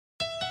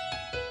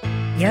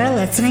You're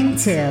listening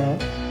to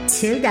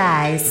Two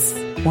Guys,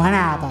 One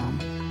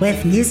Album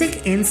with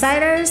music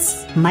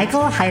insiders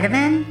Michael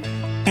Heidemann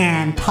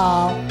and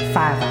Paul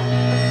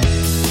Farva.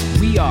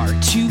 We are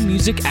two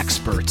music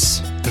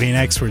experts. I mean,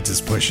 experts is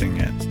pushing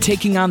it.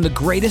 Taking on the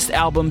greatest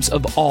albums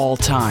of all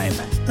time.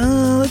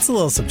 That's a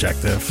little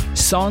subjective.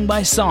 Song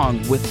by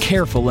song with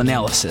careful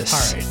analysis.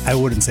 All right, I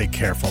wouldn't say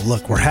careful.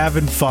 Look, we're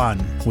having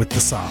fun with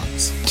the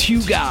songs.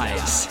 Two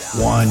guys.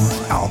 One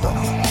album.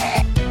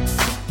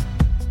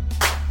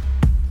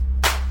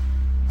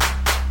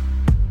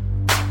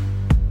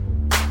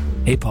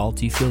 Hey, Paul,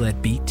 do you feel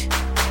that beat?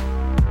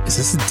 Is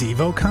this a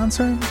Devo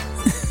concert?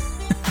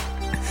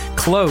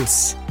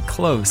 Close.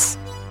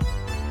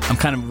 I'm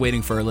kind of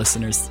waiting for our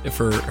listeners,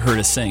 for her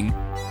to sing,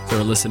 so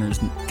our listeners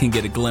can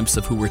get a glimpse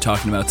of who we're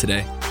talking about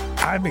today.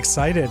 I'm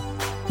excited.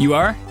 You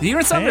are? You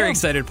don't sound very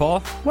excited,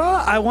 Paul.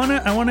 Well, I want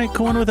to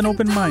go in with an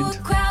open mind.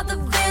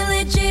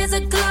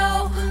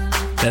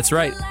 That's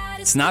right.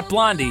 It's not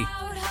Blondie.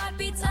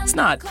 It's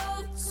not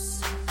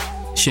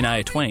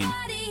Shania Twain.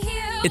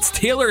 It's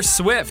Taylor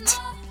Swift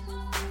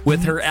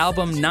with her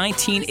album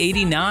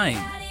 1989.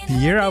 The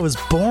year I was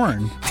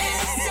born.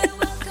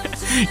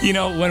 You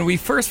know, when we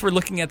first were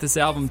looking at this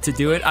album to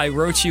do it, I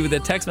wrote you with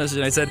a text message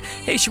and I said,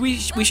 hey, we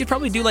should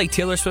probably do like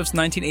Taylor Swift's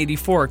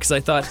 1984, because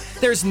I thought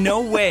there's no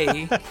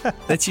way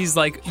that she's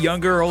like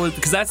younger or older,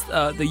 because that's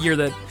the year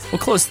that, well,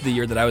 close to the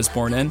year that I was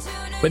born in.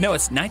 But no,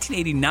 it's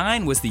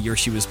 1989 was the year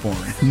she was born.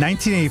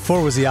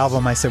 1984 was the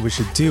album I said we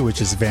should do, which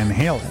is Van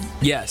Halen.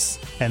 Yes.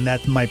 And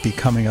that might be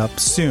coming up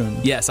soon.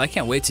 Yes, I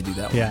can't wait to do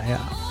that one.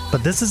 Yeah.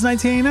 But this is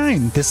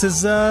 1989. This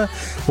is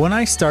when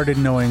I started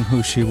knowing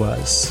who she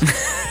was.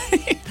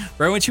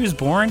 Right when she was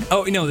born?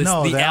 Oh, no,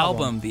 the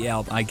album. The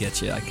album. I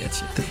get you.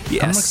 Yes.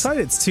 I'm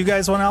excited. It's Two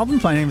Guys, One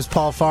Album. My name is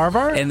Paul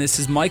Farvar. And this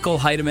is Michael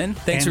Heidemann.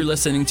 Thanks for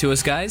listening to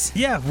us, guys.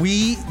 Yeah,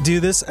 we do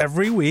this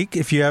every week.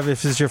 If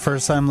this is your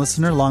first time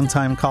listener, long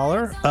time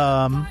caller,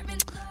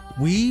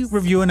 we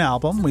review an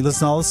album. We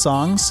listen to all the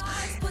songs.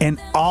 And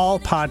all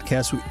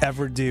podcasts we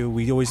ever do,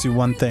 we always do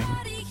one thing.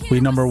 We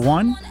number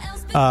one.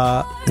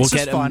 We'll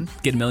get a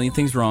million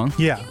things wrong.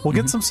 Yeah, we'll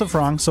get some stuff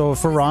wrong. So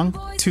if we're wrong,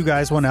 Two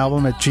Guys, One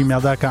Album at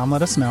gmail.com.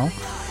 Let us know.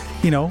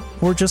 You know,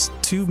 we're just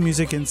two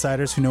music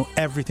insiders who know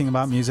everything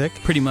about music.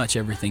 Pretty much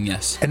everything,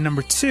 yes. And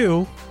number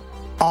two,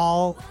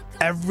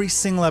 every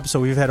single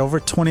episode, we've had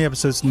over 20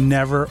 episodes,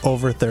 never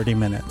over 30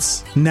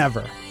 minutes.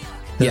 Never.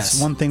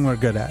 That's one thing we're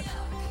good at.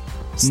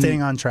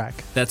 Staying on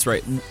track. That's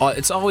right.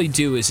 It's all we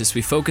do is just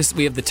we focus.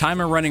 We have the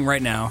timer running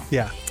right now.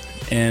 Yeah.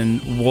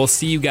 And we'll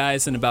see you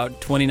guys in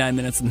about 29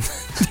 minutes and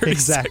 30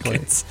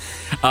 seconds.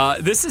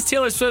 This is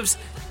Taylor Swift's,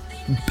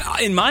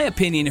 in my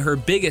opinion, her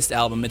biggest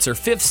album. It's her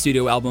fifth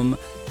studio album.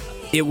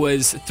 It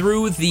was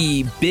through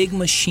the Big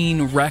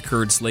Machine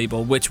Records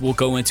label, which we'll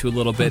go into a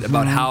little bit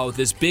about how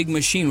this Big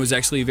Machine was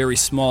actually a very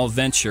small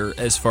venture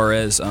as far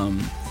as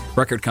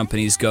record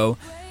companies go.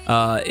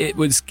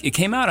 It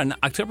came out on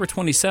October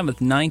 27th,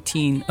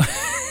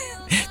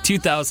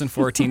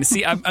 2014.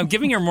 See, I'm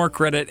giving her more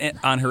credit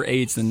on her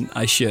age than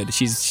I should.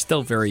 She's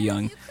still very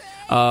young.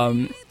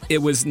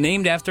 It was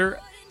named after,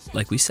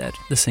 like we said,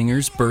 the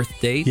singer's birth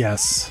date.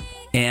 Yes.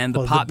 And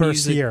the pop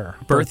music.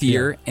 Birth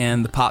year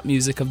and the pop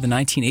music of the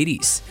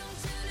 1980s.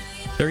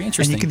 Very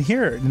interesting. And you can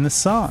hear it in the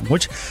song,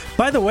 which,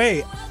 by the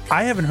way,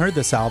 I haven't heard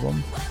this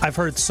album. I've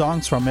heard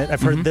songs from it.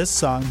 I've heard this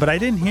song, but I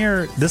didn't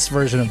hear this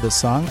version of this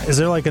song. Is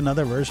there like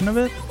another version of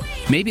it?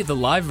 Maybe the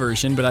live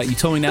version, but you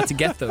told me not to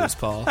get those,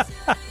 Paul. Maybe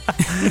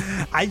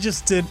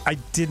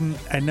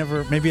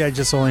I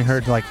just only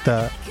heard like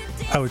I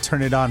would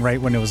turn it on right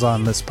when it was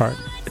on this part.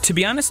 To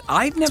be honest,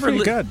 I've never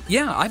good.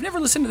 Yeah, I've never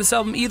listened to this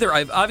album either.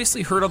 I've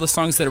obviously heard all the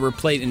songs that were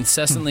played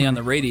incessantly on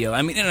the radio.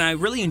 I mean, and I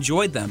really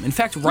enjoyed them. In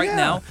fact,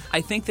 now,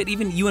 I think that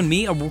even you and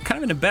me are kind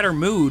of in a better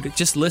mood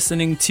just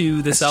listening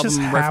to this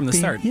album right from the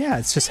start. Yeah,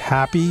 it's just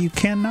happy. You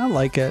cannot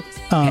like it.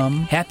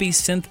 Happy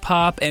synth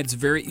pop, and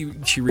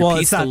she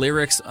repeats the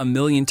lyrics a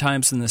million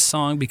times in this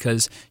song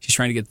because she's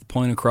trying to get the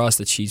point across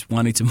that she's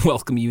wanting to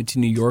welcome you to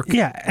New York.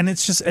 Yeah, and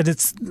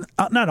it's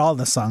not all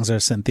the songs are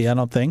synthy, I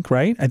don't think,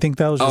 right? I think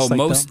that was just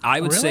I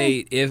would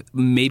say if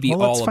maybe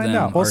all of them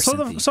out. Well,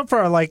 so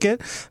far I like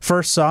it.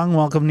 First song,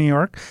 Welcome New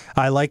York.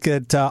 I like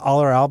it. All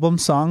our album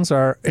songs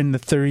are in the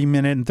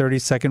 30-minute and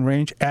 30-second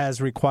range as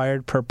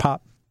required per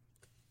pop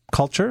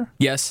culture.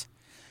 Yes.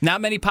 Not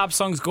many pop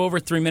songs go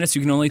over 3 minutes.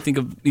 You can only think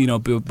of,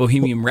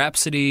 Bohemian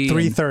Rhapsody.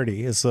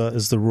 3:30 is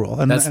the rule.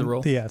 And that's the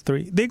rule? Yeah,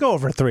 3. They go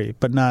over 3,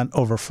 but not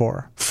over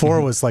 4.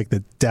 4 was like the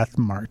death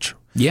march.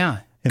 Yeah.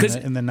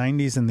 In the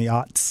 90s and the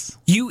aughts.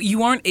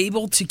 You aren't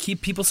able to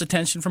keep people's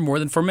attention for more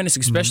than 4 minutes,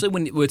 especially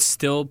when it was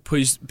still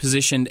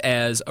positioned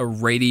as a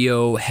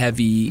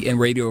radio-heavy and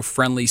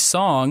radio-friendly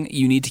song.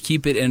 You need to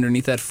keep it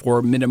underneath that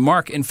 4-minute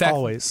mark. In fact,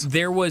 always.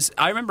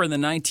 I remember in the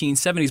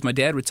 1970s, my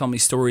dad would tell me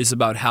stories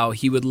about how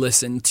he would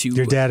listen to...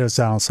 Your dad was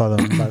Donald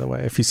Sutherland, by the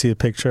way. If you see a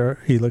picture,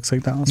 he looks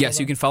like Donald Sutherland. Yes,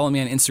 you can follow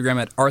me on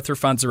Instagram at Arthur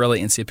Fonzarelli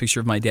and see a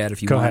picture of my dad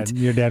if you want. Go ahead.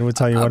 Your dad would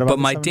tell you what about But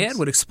my dad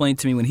would explain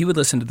to me when he would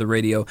listen to the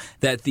radio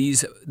that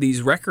these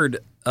record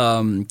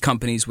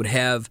companies would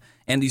have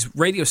and these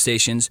radio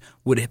stations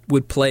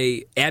would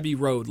play Abbey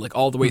Road like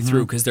all the way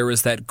through because there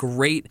was that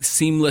great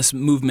seamless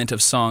movement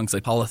of songs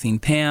like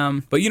Polythene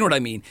Pam. But you know what I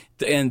mean.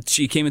 And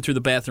she came in through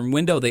the bathroom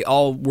window. They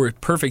all were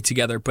perfect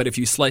together. But if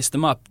you sliced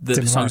them up,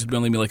 the songs would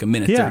only be like a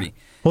minute 30.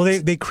 Well,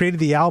 they created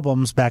the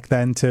albums back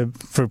then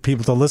for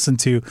people to listen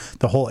to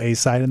the whole A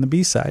side and the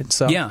B side.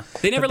 So yeah,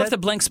 they never left a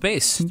blank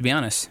space, to be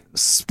honest.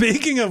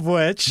 Speaking of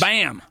which,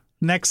 bam!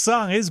 Next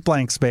song is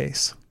Blank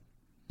Space.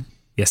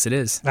 Yes, it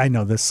is. I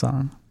know this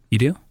song. You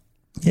do?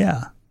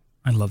 Yeah.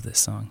 I love this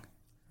song.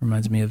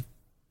 Reminds me of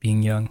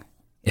being young,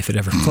 if it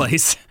ever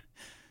plays.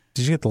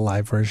 Did you get the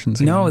live versions?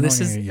 No,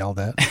 this is yelled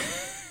at.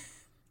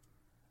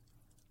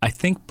 I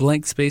think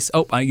Blank Space.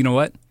 Oh, you know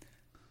what?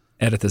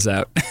 Edit this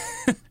out.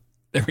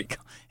 There we go.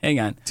 Hang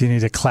on. Do you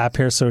need to clap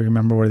here so we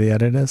remember where the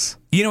edit is?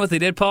 You know what they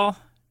did, Paul?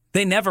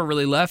 They never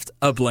really left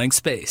a blank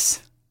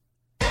space.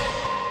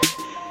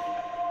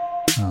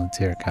 Oh,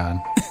 dear God.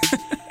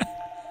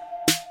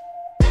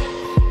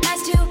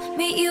 Nice to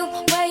meet you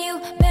where you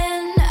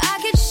been. I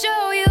could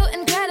show you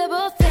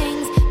incredible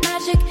things.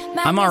 Magic.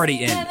 I'm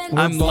already in.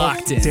 I'm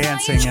locked in.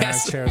 Dancing in our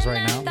chairs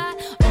right now.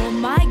 Oh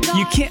my God.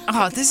 You can't.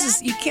 Oh,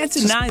 you can't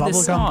deny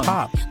this song.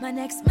 Pop. My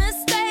next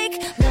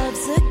mistake.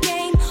 Love's a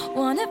game.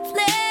 Wanna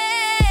play.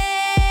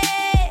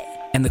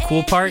 And the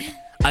cool part,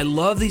 I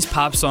love these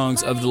pop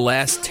songs of the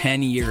last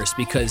 10 years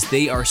because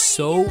they are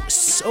so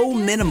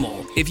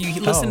minimal. If you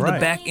listen to the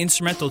back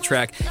instrumental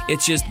track,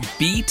 it's just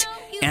beat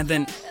and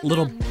then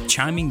little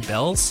chiming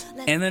bells,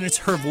 and then it's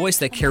her voice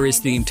that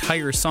carries the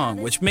entire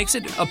song, which makes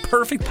it a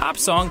perfect pop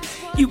song.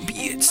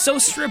 It's so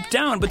stripped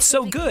down, but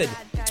so good,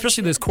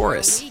 especially this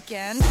chorus. So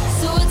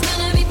it's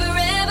gonna be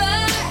forever.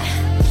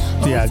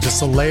 Yeah, just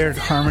the layered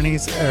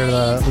harmonies or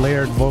the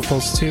layered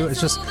vocals too.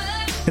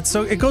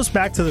 It goes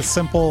back to the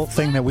simple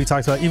thing that we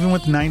talked about, even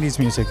with 90s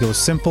music. It was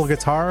simple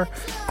guitar,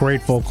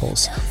 great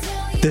vocals.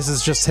 This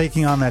is just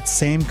taking on that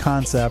same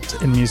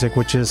concept in music,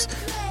 which is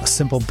a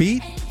simple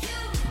beat,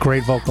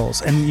 great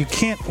vocals. And you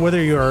can't,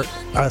 whether you're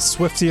a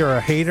Swiftie or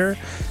a hater,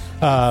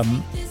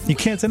 you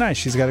can't deny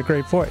she's got a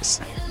great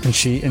voice, and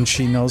she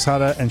knows how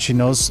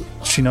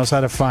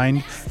to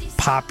find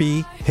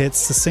poppy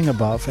hits to sing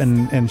above,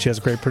 and she has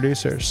great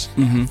producers.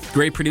 Mm-hmm.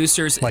 Great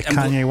producers like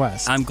Kanye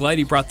West. I'm glad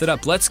you brought that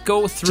up. Let's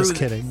go through. Just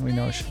kidding. We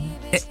know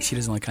she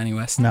doesn't like Kanye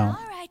West. No.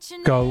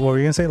 Go. What were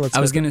you gonna say?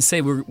 I was gonna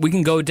say we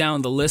can go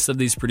down the list of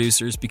these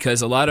producers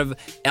because a lot of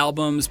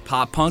albums,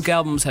 pop punk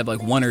albums, have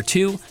like one or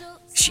two.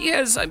 She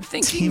has, I'm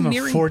thinking, team of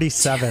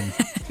 47.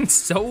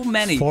 So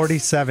many.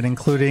 47,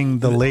 including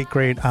the late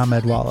great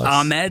Ahmed Wallace.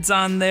 Ahmed's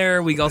on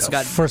there. We also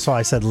got. First of all,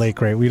 I said late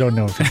great. We don't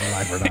know if he's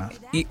alive or not.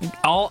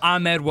 All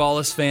Ahmed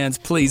Wallace fans,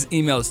 please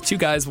email us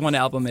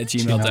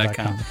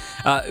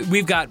 2guys1album@gmail.com.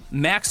 We've got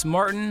Max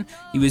Martin.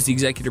 He was the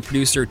executive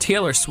producer.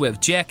 Taylor Swift,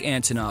 Jack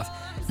Antonoff,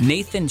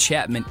 Nathan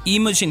Chapman,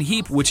 Imogen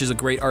Heap, which is a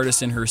great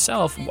artist in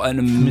herself, an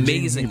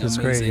amazing.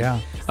 Great,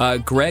 yeah.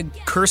 Greg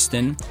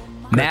Kurstin,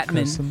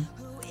 Mattman.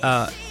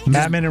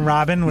 Mattman and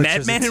Robin.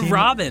 Mattman and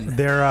Robin.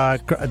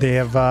 They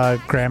have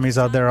Grammys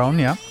of their own.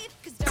 Yeah.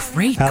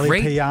 Great.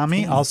 Ali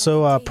Payami,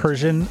 also a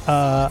Persian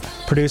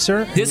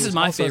producer. This is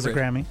my favorite.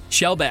 Grammy.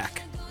 Shellback.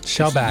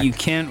 You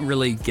can't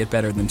really get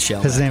better than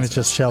Shellback. His name is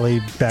just Shelly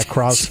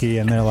Bakrowski,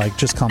 and they're like,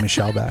 just call me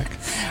Shellback.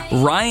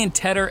 Ryan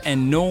Tedder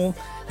and Noel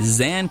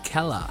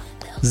Zancella.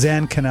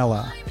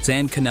 Zancanella.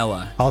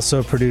 Also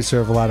a producer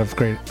of a lot of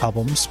great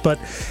albums. But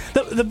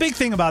the big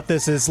thing about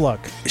this is, look,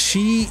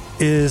 she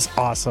is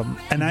awesome.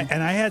 And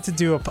I had to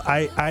do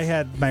I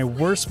had my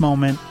worst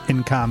moment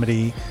in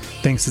comedy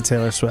thanks to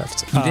Taylor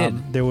Swift. You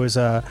did. There was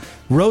a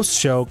roast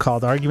show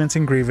called Arguments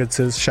and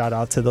Grievances. Shout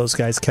out to those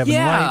guys, Kevin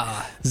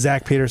White,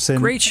 Zach Peterson.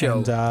 Great show.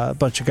 And a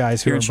bunch of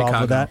guys who Here are involved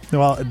in with that.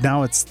 Well,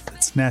 now it's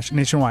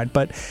nationwide.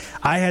 But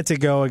I had to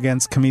go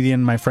against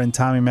comedian, my friend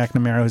Tommy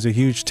McNamara, who's a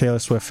huge Taylor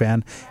Swift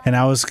fan. And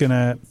I was going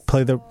to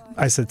play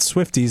I said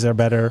Swifties are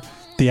better.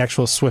 The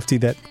actual Swiftie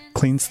that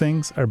cleans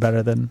things are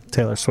better than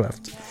Taylor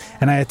Swift.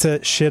 And I had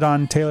to shit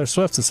on Taylor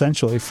Swift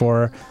essentially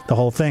for the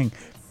whole thing.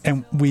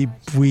 And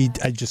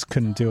I just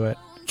couldn't do it.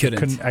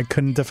 I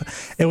couldn't.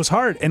 It was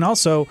hard. And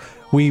also,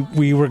 we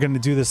were going to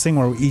do this thing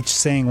where we each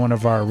sang one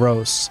of our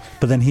roasts.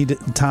 But then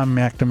Tom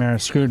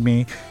McNamara screwed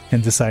me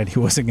and decided he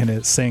wasn't going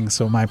to sing,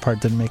 so my part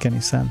didn't make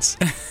any sense.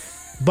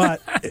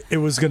 But it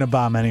was going to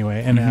bomb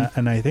anyway,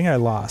 and I think I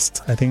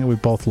lost. I think we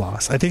both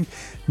lost. I think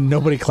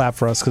nobody clapped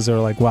for us because they were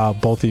like, "Wow,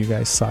 both of you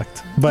guys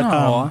sucked."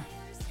 But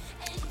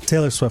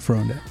Taylor Swift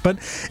ruined it. But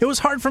it was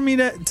hard for me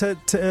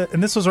to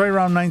and this was right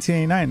around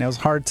 1989. It was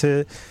hard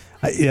to.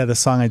 The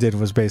song I did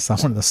was based on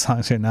one of the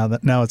songs here.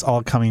 Now it's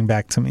all coming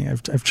back to me.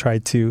 I've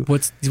tried to.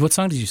 What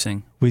song did you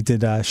sing? We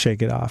did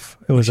 "Shake It Off."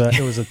 It was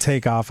a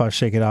take off of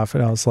 "Shake It Off,"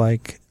 and I was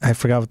like, I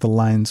forgot what the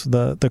lines.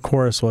 The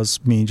chorus was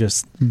me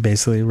just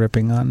basically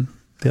ripping on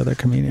the other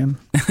comedian.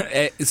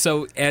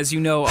 So, as you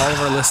know, all of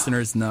our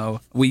listeners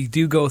know, we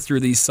do go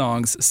through these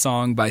songs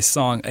song by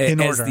song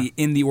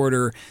in the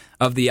order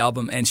of the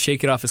album, and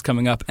Shake It Off is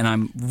coming up, and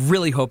I'm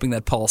really hoping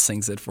that Paul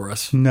sings it for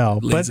us. No,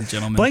 ladies but and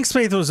gentlemen. Blank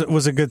Space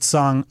was a good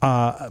song,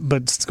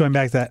 but just going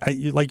back to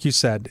that, like you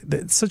said,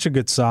 it's such a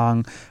good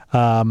song,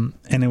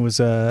 and it was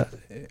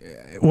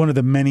one of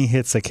the many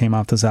hits that came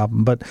off this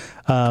album. But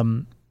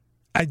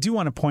I do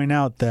want to point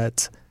out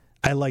that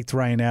I liked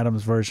Ryan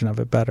Adams' version of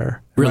it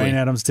better. Really? Ryan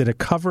Adams did a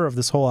cover of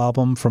this whole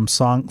album from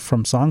song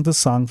to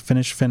song,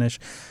 finish,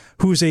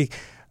 who's a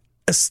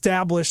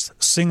established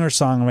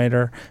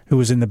singer-songwriter who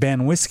was in the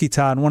band Whiskey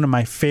Todd, one of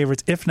my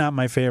favorites, if not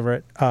my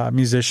favorite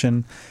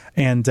musician.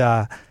 And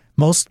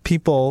most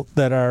people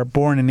that are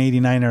born in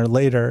 89 or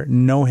later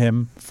know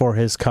him for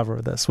his cover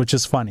of this, which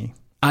is funny.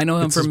 I know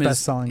him It's from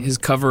his his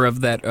cover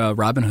of that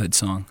Robin Hood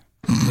song.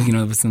 You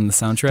know, it was in the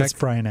soundtrack. That's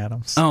Bryan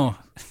Adams. Oh,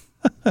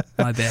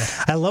 my bad.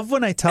 I love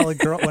when I tell a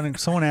girl, when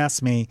someone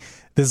asks me,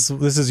 this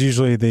is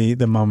usually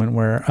the moment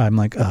where I'm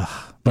like,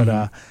 ugh.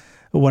 But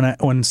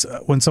when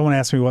someone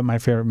asks me what my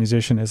favorite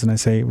musician is, and I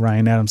say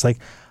Ryan Adams, like,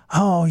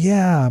 oh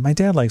yeah, my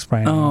dad likes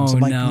Bryan Adams. I'm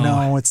like,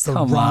 no, it's the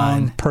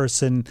wrong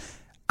person.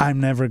 I'm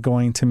never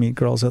going to meet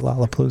girls at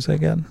Lollapalooza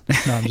again.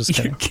 No, I'm just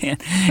kidding. You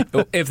can't.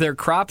 If their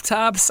crop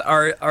tops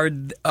are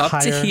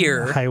up to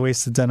here,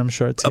 high-waisted denim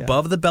shorts,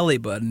 above the belly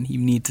button, you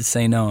need to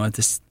say no.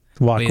 Just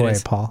walk away,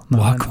 Paul. No,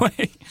 walk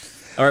away.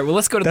 All right, well,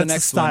 let's go to the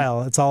next style.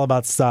 one. It's all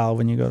about style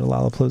when you go to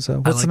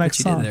Lollapalooza. What's the next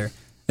what you song? did there.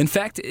 In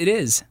fact, it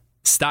is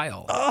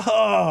Style.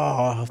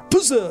 Oh,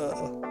 Puzza.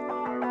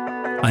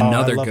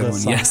 Another I good one.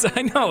 song. Yes,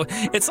 I know.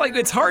 It's like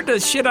it's hard to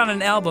shit on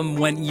an album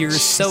when you're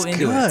so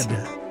into it.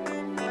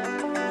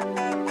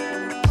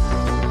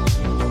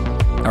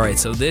 All right,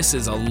 so this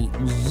is a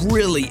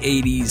really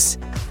 80s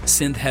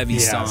synth-heavy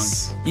song.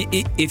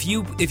 If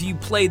you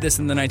played this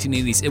in the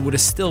 1980s, it would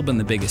have still been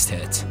the biggest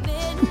hit.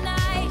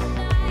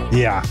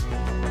 Yeah.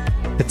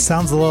 It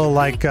sounds a little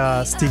like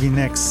Stevie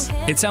Nicks.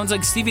 It sounds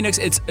like Stevie Nicks.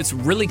 It's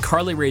really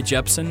Carly Rae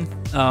Jepsen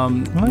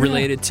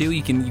related too.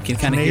 You can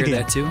kind of hear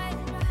that too.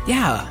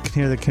 Yeah. You can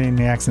hear the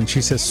Canadian accent.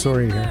 She says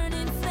sorry here.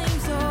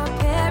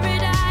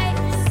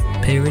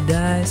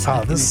 Paradise.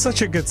 Oh, this is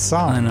such a good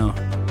song. I know.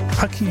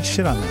 How can you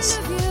shit on this?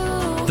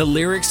 The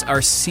lyrics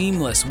are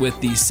seamless with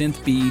these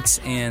synth beats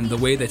and the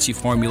way that she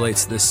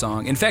formulates this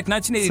song. In fact,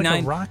 1989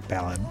 it's like a rock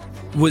ballad.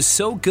 Was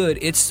so good,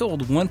 it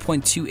sold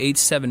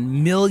 1.287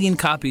 million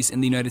copies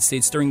in the United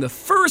States during the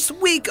first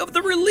week of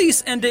the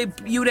release and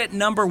debuted at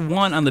number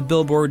 1 on the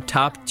Billboard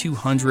Top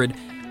 200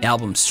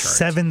 Albums chart.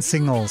 7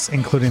 singles,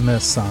 including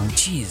this song.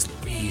 Jeez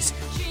Louise.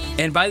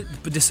 And by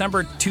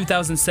December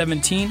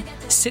 2017,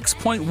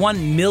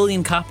 6.1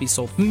 million copies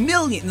sold.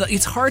 Million.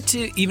 It's hard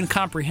to even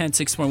comprehend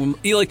 6.1.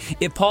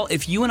 Like,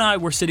 if you and I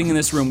were sitting in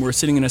this room, we're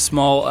sitting in a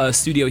small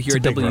studio here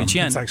at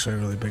WGN. It's actually a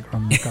really big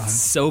room. It's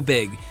so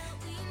big.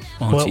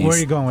 Oh, where are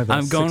you going with this?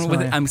 I'm going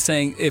with it. I'm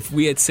saying if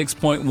we had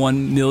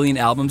 6.1 million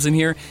albums in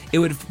here, it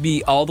would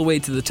be all the way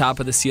to the top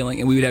of the ceiling,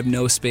 and we would have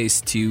no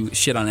space to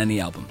shit on any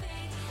album.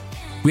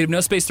 We have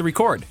no space to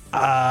record.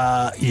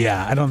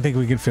 Yeah, I don't think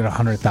we could fit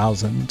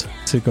 100,000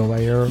 to go by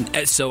your.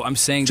 So I'm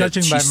saying,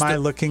 judging by my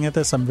looking at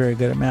this, I'm very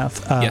good at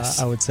math.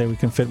 Yes. I would say we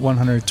can fit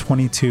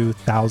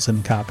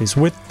 122,000 copies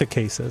with the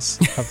cases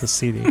of the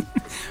CD.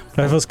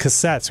 But if it was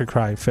cassettes, we could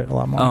probably fit a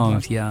lot more.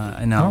 Oh, yeah,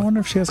 I know. I wonder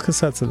if she has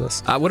cassettes of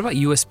this. What about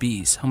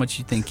USBs? How much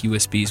do you think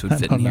USBs would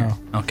fit in here?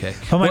 Okay.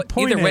 But my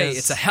point either way, is,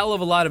 it's a hell of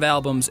a lot of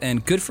albums,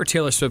 and good for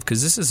Taylor Swift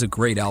because this is a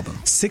great album.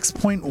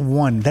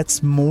 6.1.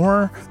 That's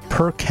more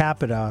per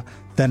capita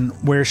than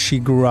where she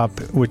grew up,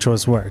 which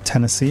was where?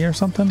 Tennessee or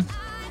something?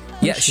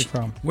 Where is she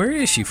from? Where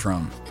is she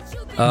from?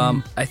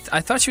 I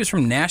thought she was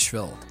from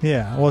Nashville.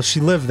 Yeah, well, she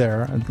lived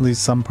there, at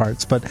least some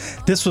parts. But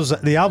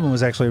the album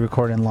was actually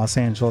recorded in Los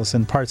Angeles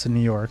and parts of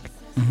New York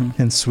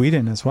and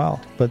Sweden as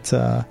well. But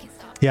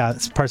yeah,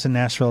 it's parts of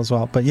Nashville as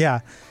well. But yeah,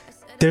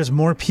 there's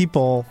more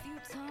people.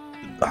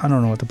 I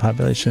don't know what the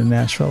population in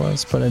Nashville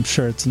is, but I'm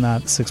sure it's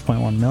not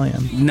 6.1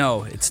 million.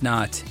 No, it's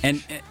not.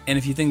 And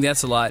if you think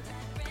that's a lot,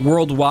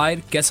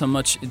 worldwide, guess how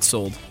much it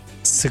sold?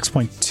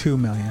 6.2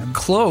 million.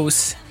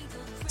 Close.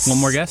 One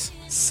more guess?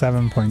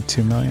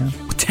 7.2 million.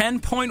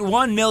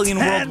 10.1 million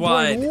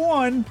worldwide.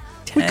 10.1?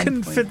 We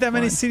couldn't fit that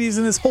many CDs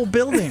in this whole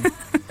building.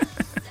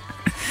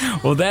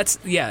 Well, it's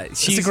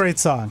a great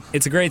song.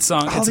 It's a great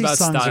song. All it's these about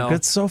songs style. are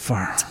good so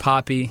far. It's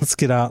poppy. Let's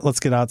get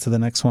out to the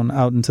next one,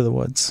 Out Into the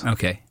Woods.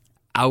 Okay.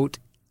 Out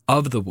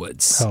of the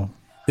Woods. Oh.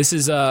 This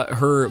is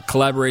her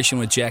collaboration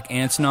with Jack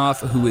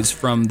Antonoff, who is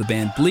from the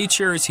band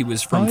Bleachers. He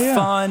was from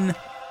Fun.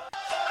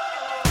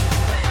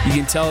 You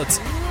can tell it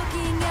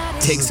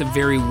takes a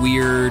very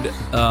weird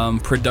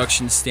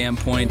production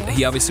standpoint.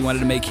 He obviously wanted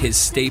to make his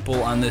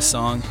staple on this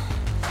song.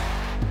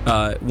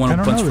 Won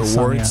a bunch of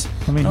awards.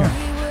 Let me hear.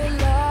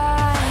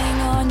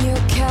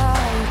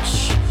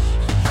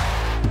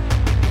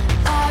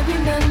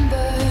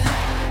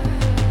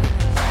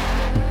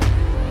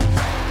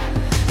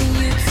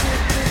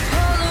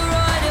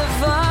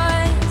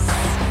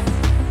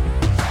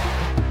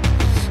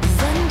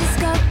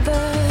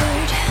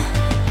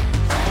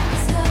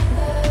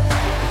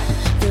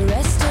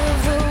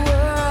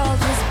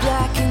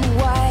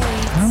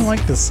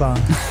 like this song.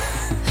 We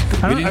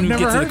didn't I've even never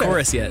get to heard the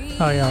chorus yet.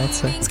 Oh yeah,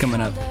 let's see. It's coming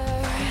up.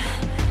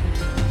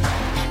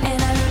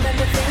 And I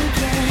remember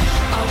thinking,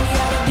 are we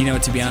out of You know,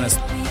 to be honest,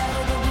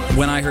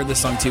 when I heard this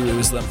song too, it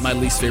was my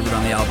least favorite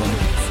on the album.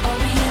 Are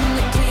we in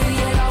the clear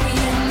yet? Are we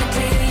in the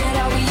clear yet?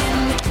 Are we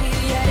in the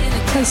clear yet?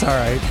 In the It's all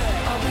right.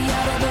 Are we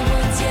out of the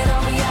woods yet?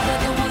 Are we out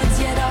of the woods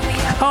yet? Are we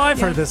out Oh, I've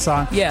heard this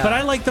song. Yeah. But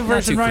I like the Not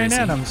version too Ryan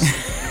crazy.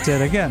 Adams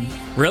did again.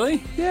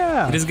 Really?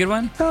 Yeah. It is a good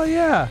one? Hell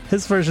yeah.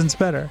 His version's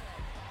better.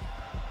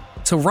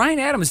 So Ryan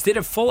Adams did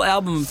a full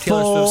album of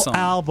Taylor Full Swift songs.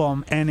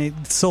 album, and it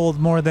sold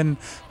more than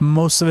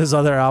most of his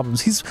other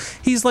albums.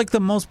 He's like the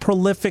most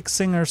prolific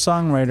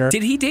singer-songwriter.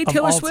 Did he date of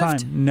Taylor all Swift?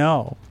 time.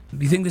 No.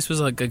 Do you think this was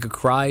like a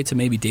cry to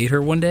maybe date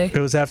her one day? It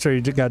was after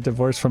he got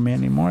divorced from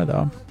Mandy Moore,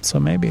 though. So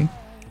maybe.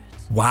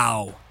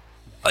 Wow.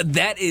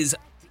 That is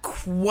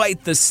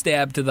quite the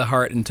stab to the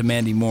heart and to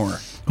Mandy Moore,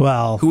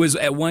 Well, who was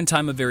at one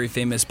time a very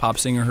famous pop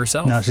singer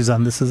herself. now she's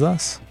on This Is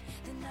Us.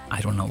 I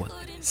don't know what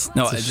that is.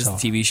 No, It's a it's just a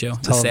show. TV show.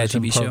 A sad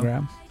Television TV show.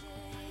 program.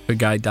 A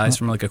guy dies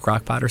from like a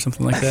crock pot or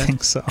something like I that.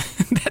 think so.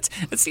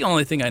 That's the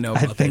only thing I know I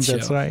about think that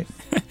that's show. right.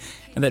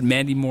 And that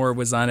Mandy Moore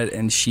was on it,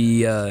 and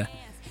she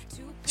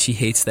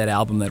hates that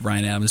album that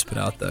Ryan Adams put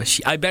out. Though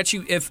I bet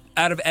you, if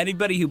out of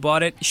anybody who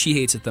bought it, she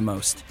hates it the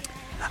most.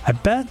 I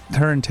bet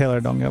her and Taylor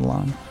don't get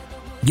along.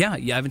 Yeah, I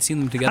haven't seen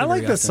them together. I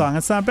like very this often. song.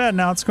 It's not bad.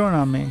 Now it's growing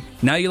on me.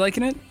 Now you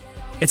liking it?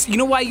 It's you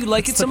know why you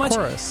like It's it so the much?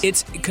 chorus.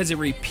 It's because it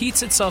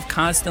repeats itself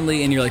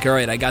constantly, and you're like, all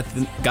right, I got the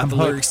hooked.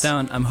 lyrics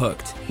down. I'm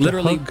hooked.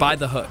 Literally hook- by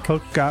the hook.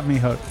 Hook got me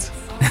hooked.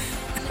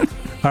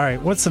 All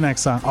right, what's the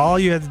next song? All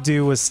You Had to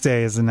Do Was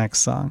Stay is the next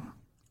song.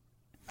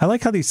 I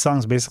like how these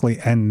songs basically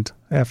end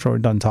after we're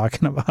done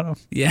talking about them.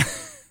 Yeah.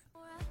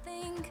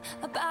 think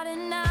about it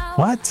now?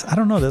 What? I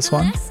don't know this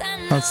one.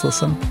 Let's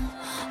listen.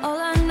 All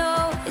I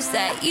know is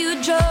that you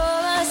drove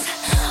us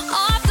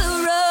off the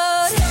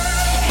road.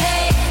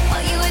 Hey,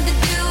 all you had to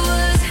do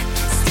was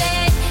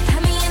stay.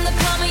 Had me in the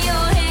palm of your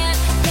hand.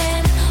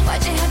 Then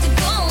why'd you have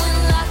to go and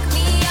lock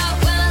me out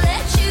when I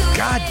let you?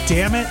 God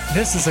damn it!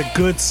 This is a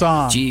good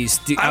song.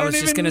 Jeez, dude, I I don't was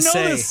just even gonna know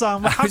say. this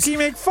song. I How was- can you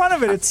make fun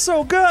of it? It's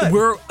so good.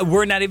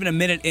 We're not even a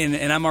minute in,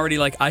 and I'm already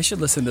like, I should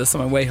listen to this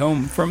on my way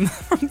home from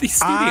the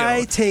studio.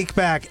 I take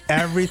back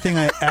everything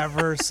I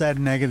ever said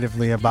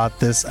negatively about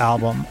this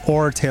album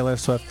or Taylor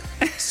Swift.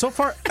 So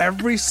far,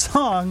 every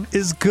song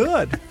is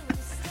good.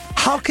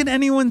 How can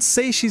anyone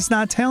say she's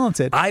not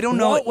talented? I don't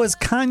know. What was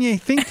Kanye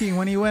thinking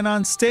when he went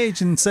on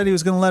stage and said he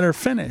was going to let her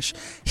finish?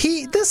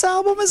 This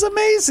album is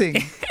amazing,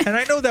 and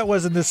I know that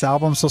wasn't this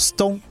album. So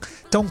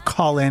don't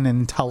call in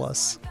and tell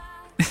us.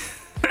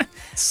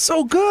 It's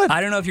so good.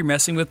 I don't know if you're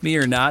messing with me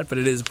or not, but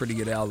it is a pretty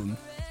good album.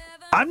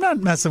 I'm not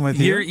messing with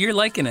you. You're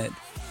liking it.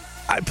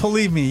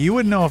 Believe me, you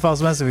wouldn't know if I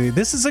was messing with you.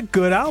 This is a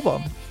good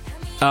album.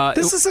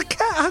 This is a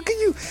cat. How can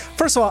you?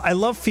 First of all, I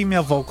love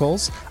female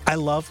vocals. I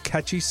love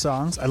catchy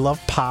songs. I love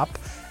pop.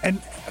 And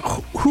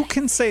who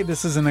can say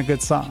this isn't a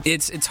good song?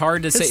 It's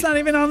hard to say. It's not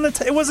even on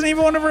the. It wasn't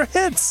even one of her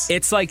hits.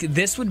 It's like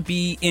this would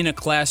be in a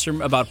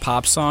classroom about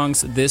pop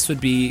songs. This would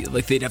be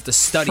like they'd have to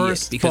study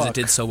First it because book. it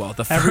did so well.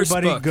 The first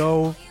Everybody book.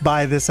 go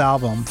buy this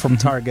album from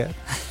Target.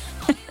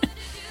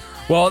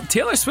 Well,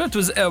 Taylor Swift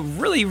was a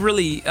really,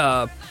 really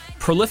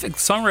prolific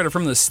songwriter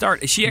from the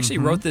start. She actually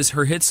wrote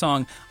her hit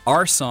song,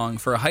 Our Song,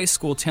 for a high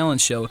school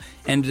talent show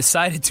and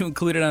decided to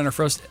include it on her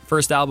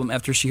first album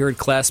after she heard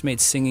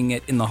classmates singing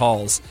it in the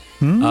halls.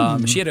 She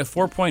had a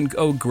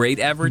 4.0 grade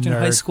average in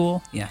high Nerd.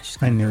 school. Yeah,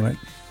 she's I knew it.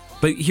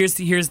 But here's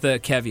the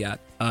caveat.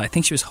 I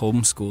think she was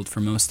homeschooled for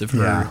most of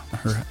her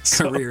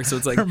career. So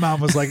it's like, Her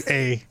mom was like,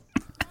 "Hey,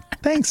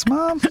 thanks,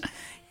 Mom."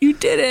 you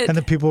did it. And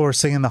the people who were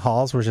singing in the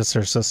halls were just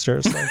her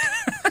sisters. Like.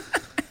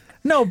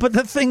 No, but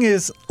the thing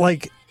is,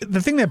 like,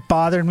 the thing that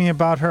bothered me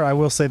about her, I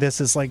will say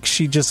this, is like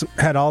she just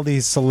had all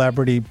these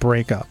celebrity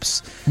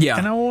breakups. Yeah,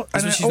 and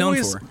that's what she's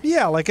known for.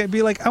 Yeah, like I'd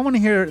be like, I want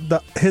to hear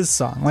his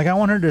song. Like I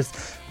want her to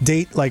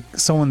date like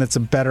someone that's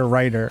a better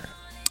writer.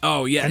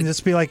 Oh yeah, And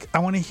just be like, I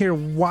want to hear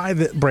why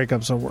the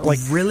breakups are like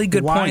Really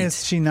good why point.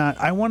 is she not?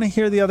 I want to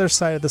hear the other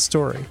side of the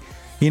story.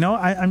 You know,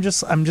 I'm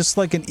just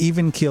like an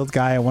even keeled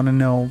guy. I want to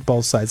know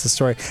both sides of the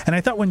story. And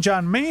I thought when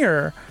John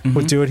Mayer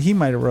would do it, he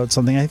might have wrote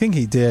something. I think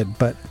he did,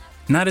 but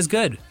not as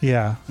good.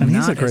 yeah, and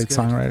he's Not a great as good.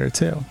 songwriter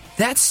too.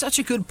 That's such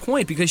a good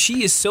point because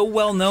she is so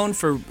well known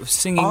for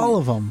singing All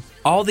of them.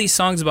 all these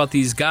songs about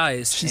these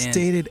guys. She's and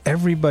dated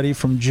everybody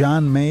from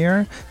John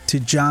Mayer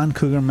to John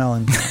Cougar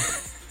Mellencamp.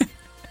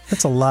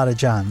 That's a lot of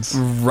Johns.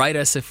 Write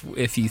us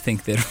if you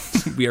think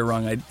that we are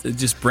wrong. I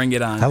just bring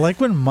it on. I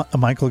like when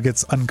Michael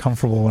gets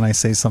uncomfortable when I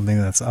say something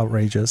that's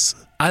outrageous.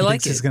 I He like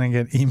thinks it. He's gonna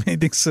get email. He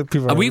thinks that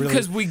people are really,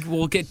 Because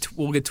we'll get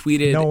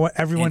tweeted. No,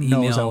 everyone and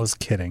knows I emailed. was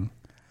kidding.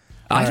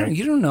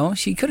 You don't know.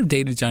 She could have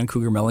dated John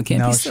Cougar Mellencamp.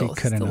 No, He's she still,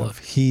 couldn't still have.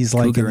 He's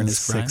like cougar in in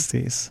his his prime.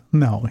 60s.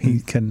 No,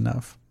 he couldn't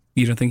have.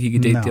 You don't think he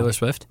could date No. Taylor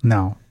Swift?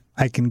 No,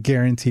 I can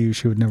guarantee you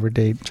she would never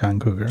date John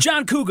Cougar.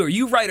 John Cougar,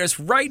 you write us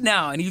right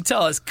now and you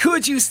tell us,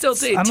 could you still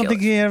date I don't Taylor?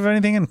 think they have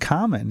anything in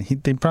common.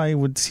 They probably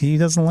would. He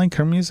doesn't like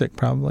her music,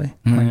 probably.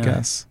 I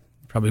guess.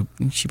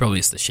 She probably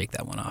has to shake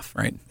that one off,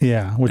 right?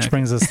 Yeah, which Okay.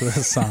 brings us to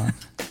this song.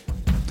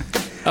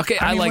 Okay,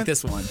 I mean, like when-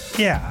 this one.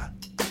 Yeah.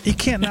 You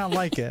can't not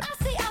like it.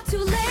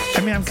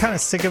 I mean, I'm kind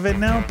of sick of it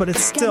now, but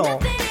it's still.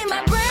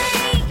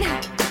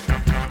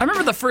 I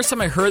remember the first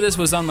time I heard this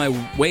was on my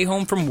way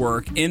home from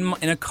work in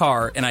a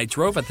car, and I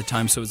drove at the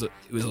time, so it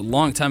was a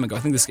long time ago. I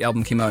think this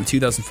album came out in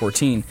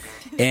 2014,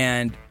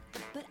 and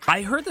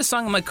I heard the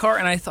song in my car,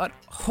 and I thought,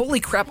 holy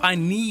crap, I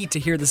need to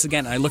hear this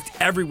again. I looked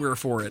everywhere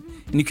for it,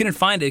 and you couldn't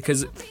find it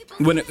because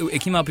when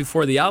it came out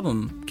before the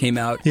album came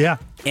out. Yeah.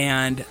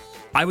 And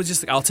I was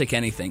just like, I'll take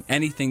anything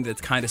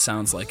that kind of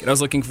sounds like it. I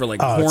was looking for like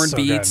Oh, it's horn so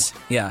beats.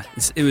 Yeah,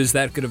 it was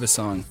that good of a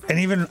song. And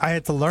even I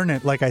had to learn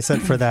it, like I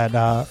said, for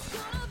that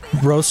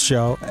roast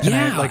show. And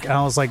Yeah.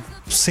 I was like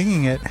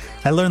singing it.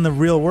 I learned the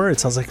real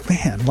words. I was like,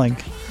 man,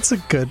 like it's a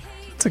good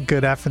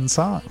effing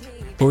song.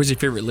 What was your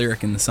favorite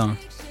lyric in the song?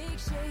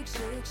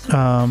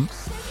 I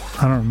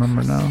don't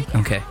remember now.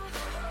 Okay.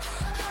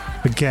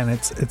 Again,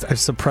 it's I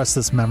suppressed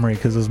this memory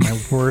because it was my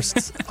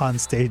worst on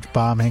stage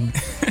bombing.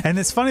 And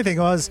this funny thing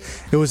was,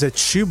 it was at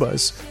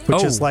Shuba's,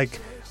 which is like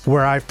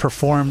where I've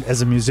performed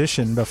as a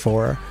musician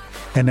before.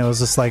 And it was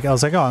just like, I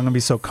was like, oh, I'm gonna be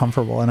so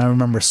comfortable. And I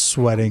remember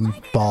sweating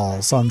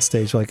balls on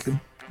stage, like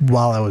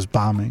while I was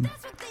bombing.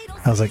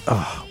 I was like,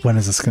 oh, when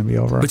is this gonna be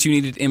over? But you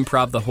needed to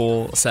improv the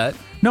whole set?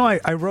 No,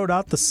 I wrote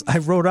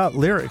out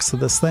lyrics to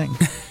this thing.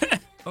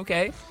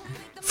 Okay.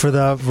 For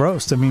the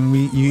roast. I mean,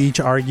 you each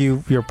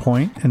argue your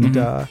point, and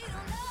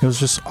it was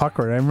just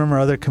awkward. I remember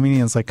other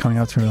comedians like coming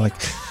up to me like,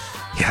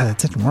 yeah, that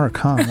didn't work,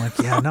 huh? I'm like,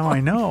 yeah, no, I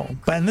know.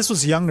 And this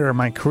was younger in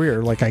my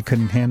career. Like, I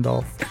couldn't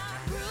handle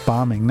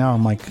bombing. Now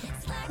I'm like,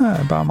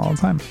 I bomb all the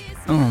time,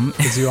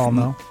 as you all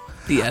know.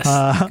 Yes.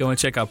 Go and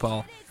check out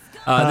Paul.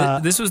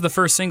 This was the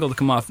first single to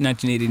come off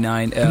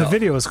 1989. And the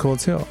video was cool,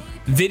 too.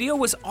 Video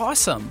was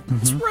awesome.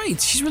 That's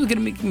right. She's really good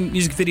at making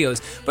music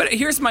videos. But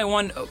here's my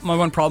one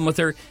problem with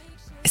her.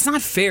 It's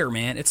not fair,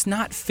 man. It's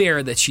not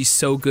fair that she's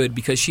so good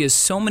because she has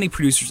so many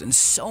producers and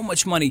so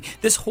much money.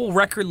 This whole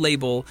record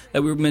label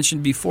that we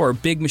mentioned before,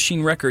 Big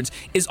Machine Records,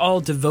 is all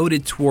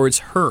devoted towards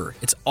her.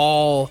 It's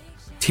all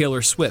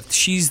Taylor Swift.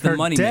 She's the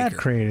moneymaker. Her dad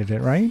created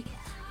it, right?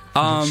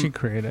 Or did she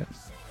create it?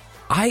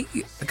 I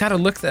got to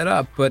look that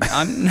up, but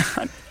I'm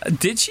not.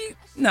 Did she?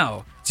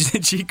 No.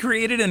 Did she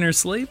create it in her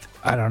sleep?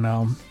 I don't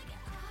know.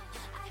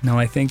 No,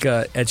 I think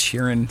Ed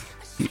Sheeran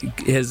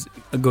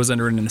goes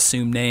under an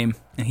assumed name,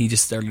 and he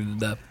just started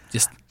it up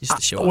just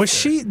to show off. Was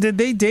she? Did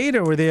they date,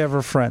 or were they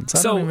ever friends?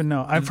 I don't even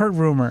know. I've heard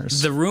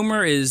rumors. The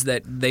rumor is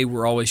that they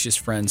were always just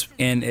friends,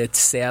 and it's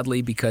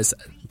sadly because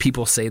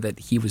people say that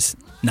he was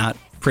not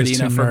pretty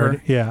enough for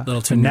her. Yeah, a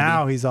little too. And nerdy.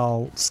 now he's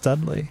all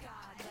studly.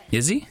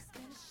 Is he?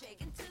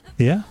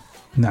 Yeah,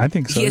 no, I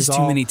think so. He has He's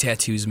too all- many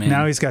tattoos, man.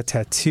 Now he's got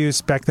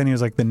tattoos. Back then he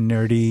was like the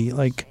nerdy,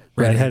 like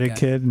redheaded guy.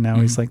 kid, and now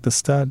he's like the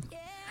stud.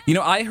 You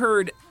know, I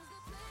heard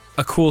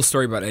a cool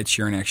story about Ed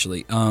Sheeran,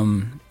 actually,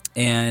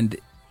 and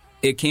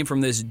it came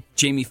from this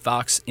Jamie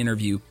Foxx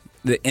interview.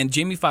 And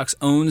Jamie Foxx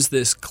owns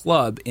this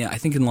club, I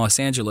think in Los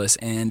Angeles,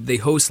 and they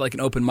host like an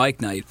open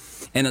mic night.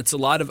 And it's a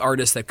lot of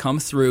artists that come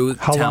through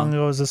How town. long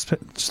ago was this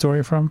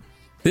story from?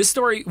 The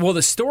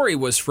story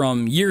was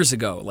from years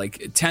ago,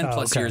 like 10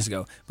 plus okay. years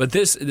ago. But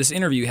this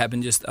interview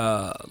happened just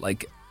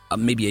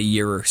maybe a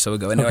year or so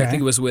ago. And I think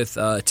it was with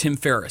Tim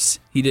Ferriss.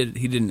 He did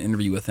an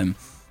interview with him.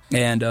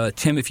 And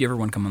Tim, if you ever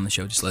want to come on the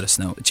show, just let us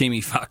know.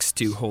 Jamie Foxx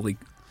too. Holy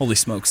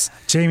smokes!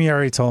 Jamie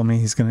already told me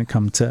he's going to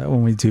come to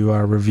when we do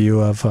our review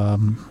of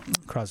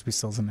Crosby,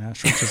 Stills and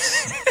Nash, which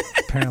is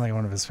apparently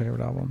one of his favorite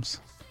albums.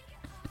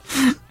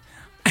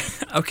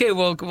 Okay,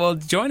 well,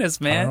 join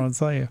us, I man. don't want to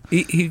tell you.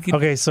 He could,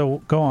 Okay, so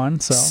go on.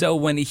 So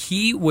when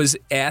he was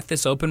at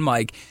this open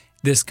mic,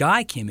 this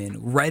guy came in,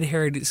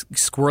 red-haired,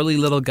 squirrely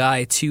little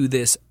guy, to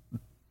this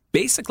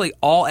basically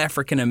all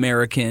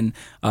African-American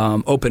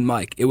open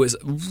mic. It was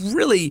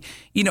really,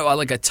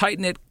 like a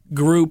tight-knit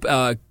group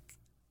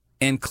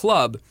and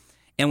club.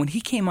 And when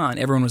he came on,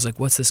 everyone was like,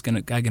 what's this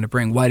guy going to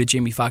bring? Why did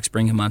Jamie Foxx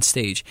bring him on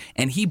stage?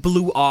 And he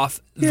blew off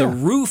the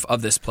roof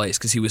of this place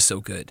because he was so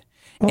good.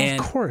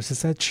 Well, of course,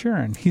 it's Ed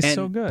Sheeran. He's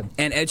so good.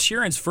 And Ed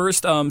Sheeran's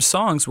first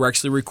songs were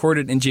actually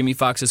recorded in Jamie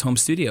Foxx's home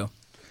studio,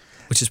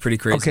 which is pretty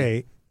crazy.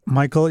 Okay,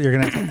 Michael, you're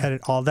going to have to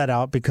edit all that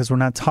out because we're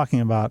not talking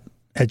about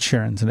Ed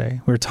Sheeran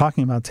today. We're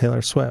talking about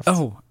Taylor Swift.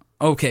 Oh,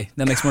 okay.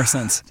 That makes more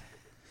sense.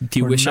 Do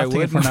you wish I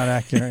would? If we're not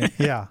accurate.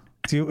 Yeah.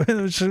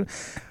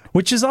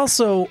 Which is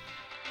also,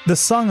 the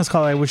song is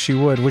called I Wish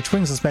You Would, which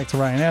brings us back to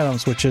Ryan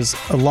Adams, which is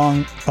a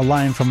line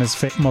from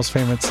his most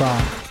famous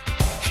song.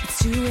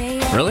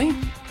 Really?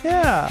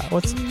 Yeah.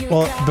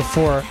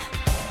 Before.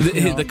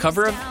 The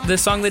cover of the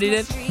song that he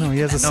did? No, he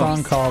has a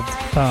song called,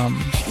 now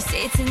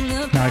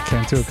I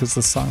can't do it because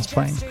the song's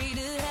playing.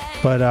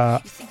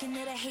 But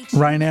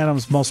Ryan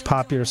Adams' most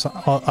popular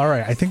song. All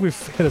right, I think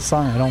we've hit a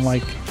song I don't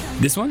like.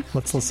 This one?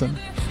 Let's listen.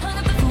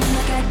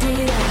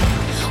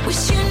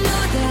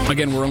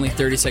 Again, we're only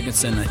 30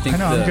 seconds in. I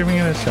know, I'm giving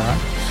it a shot.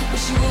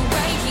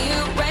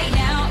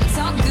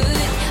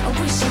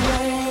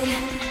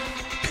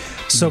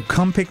 So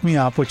Come Pick Me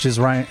Up, which is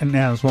Ryan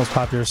Adams' most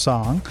popular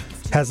song,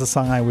 has the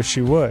song "I Wish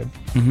You Would."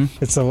 Mm-hmm.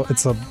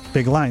 It's a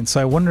big line.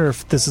 So I wonder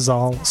if this is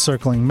all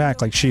circling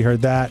back. Like she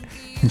heard that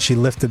and she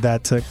lifted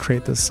that to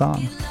create this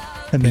song,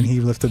 and then he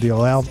lifted the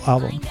old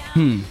album.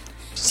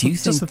 Do you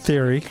Just think a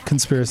theory,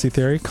 conspiracy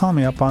theory. Call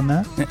me up on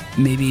that.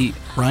 maybe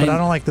Ryan? But I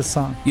don't like this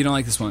song. You don't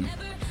like this one?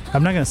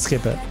 I'm not going to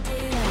skip it.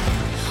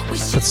 But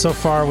so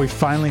far, we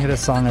finally hit a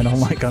song I don't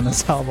like on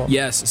this album.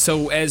 Yes.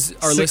 So as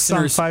our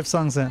listeners, 5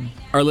 songs in.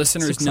 our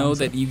listeners 6 know songs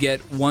that in. you get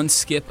one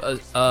skip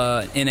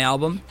an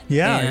album.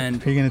 Yeah.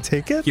 And Are you going to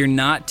take it? you're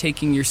not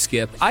taking your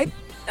skip.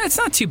 It's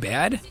not too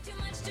bad.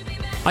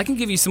 I can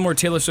give you some more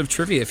Taylor Swift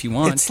trivia if you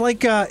want. It's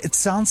like it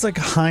sounds like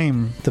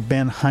Haim, the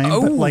band Haim,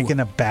 Oh. but like in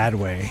a bad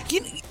way.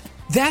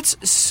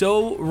 That's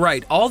so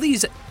right. All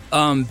these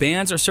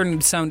bands are starting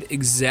to sound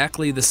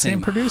exactly the same.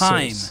 Same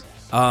producers.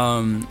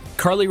 Haim,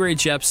 Carly Rae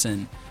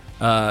Jepsen,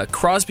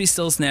 Crosby,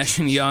 Stills, Nash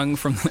and Young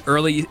from the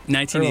early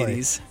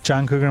 1980s.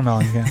 John Cougar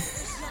Mellencamp.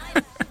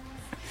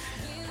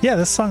 Yeah,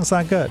 this song's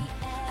not good.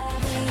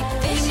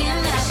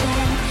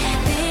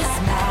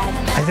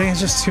 I think it's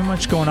just too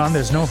much going on.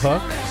 There's no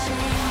hook.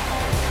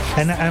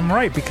 And I'm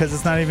right, because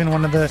it's not even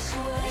one of the...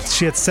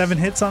 She had 7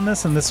 hits on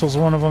this, and this was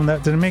one of them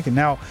that didn't make it.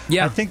 Now,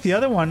 Yeah. I think the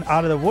other one,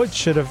 Out of the Woods,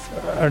 should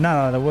have... Or not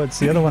Out of the Woods.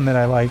 The other one that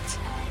I liked,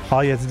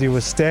 All You Had to Do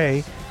Was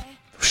Stay,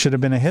 should have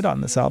been a hit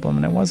on this album,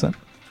 and it wasn't.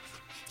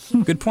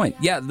 Good point.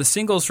 Yeah, the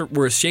singles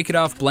were Shake It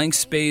Off, Blank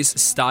Space,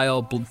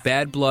 Style,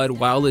 Bad Blood,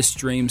 Wildest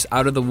Dreams,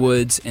 Out of the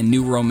Woods, and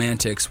New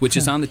Romantics, which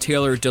is on the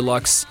Taylor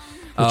Deluxe.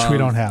 Which we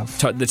don't have.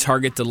 The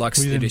Target Deluxe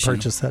We didn't edition.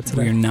 purchase that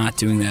today. We're not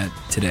doing that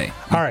today.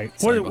 All right,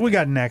 Sorry what about we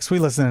got next? We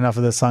listened enough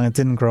of this song. It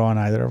didn't grow on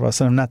either of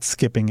us, and I'm not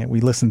skipping it. We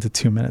listened to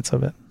 2 minutes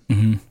of it.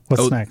 Mm-hmm.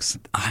 What's next?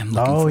 I'm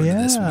looking forward to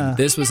this yeah. one.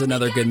 This was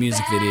another good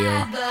music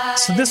video.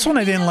 So this one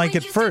I didn't like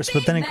at first,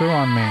 but then it grew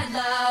on me.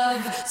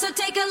 So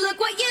take a look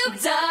what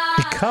you've done.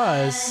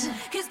 Because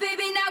 'Cause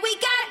baby, now we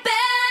got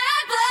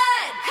bad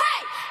blood.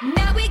 Hey,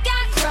 now we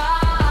got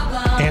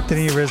problems.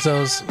 Anthony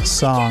Rizzo's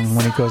song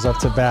when he goes up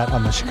to bat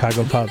on the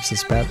Chicago Cubs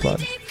is Bad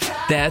Blood.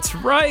 That's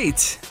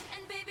right.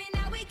 And baby,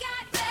 now we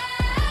got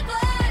bad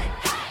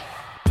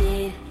blood.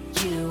 Hey,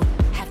 did you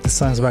have This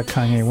song's about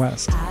Kanye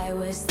West. I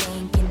was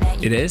thinking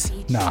that It is?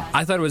 No.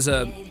 I thought it was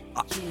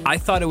I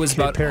thought it was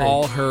about Perry.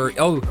 all her.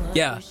 Oh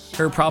yeah,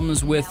 her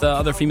problems with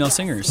other female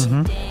singers,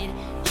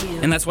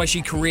 and that's why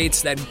she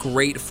creates that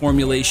great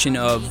formulation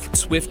of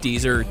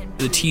Swifties or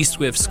the T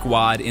Swift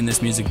squad in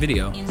this music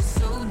video,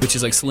 which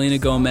is like Selena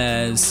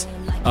Gomez,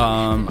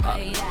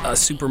 a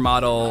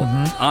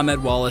supermodel,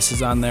 Ahmed Wallace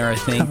is on there, I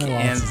think, Ahmed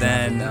Wallace and is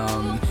then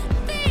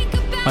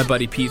my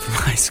buddy Pete from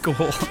high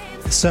school.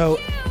 So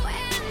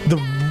the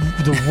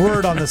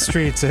word on the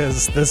streets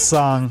is this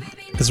song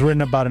is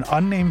written about an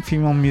unnamed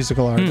female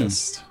musical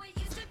artist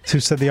who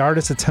said the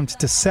artist attempted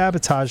to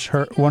sabotage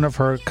one of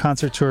her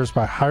concert tours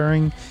by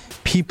hiring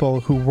people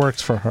who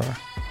worked for her.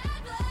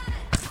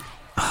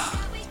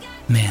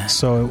 Man,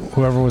 So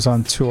whoever was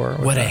on tour.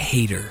 with what a her.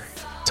 hater.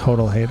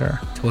 Total hater.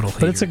 Total hater.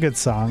 But it's a good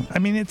song. I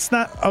mean, it's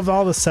not, of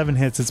all the 7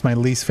 hits, it's my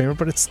least favorite,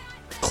 but it's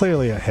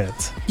clearly a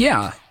hit.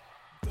 Yeah.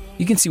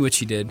 You can see what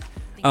she did.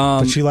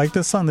 But you like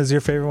this song? This is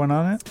your favorite one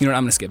on it? You know what?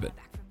 I'm going to skip it.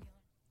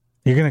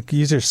 You're going to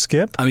use your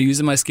skip? I'm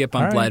using my skip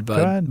on All right, Bad go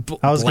Blood. ahead. B-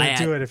 I was going Blad-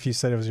 to do it if you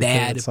said it was your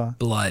favorite Bad song.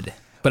 Blood.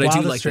 But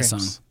I do like this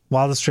song.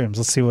 Wildest Dreams.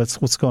 Let's see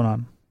what's going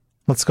on.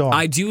 Let's go on.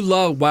 I do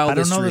love I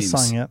Wildest don't know Dreams.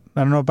 this song yet.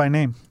 I don't know it by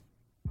name.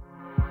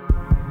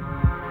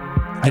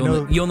 I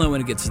know You'll know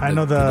when it gets to the, I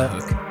know to the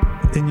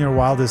hook. In Your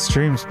Wildest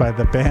Dreams by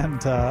the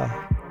band.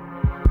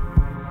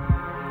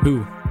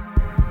 Who?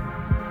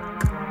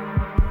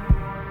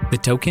 The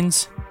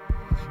Tokens?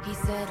 He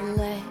said,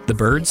 let The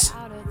Birds?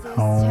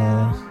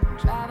 Oh.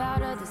 drive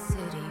out of the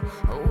city,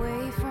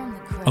 away from the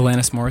crowd.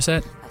 Alanis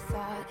Morissette? I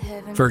thought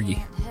heaven Fergie.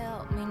 can't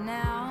help me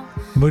now.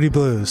 Moody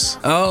Blues.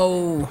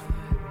 Oh,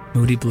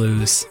 Moody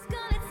Blues.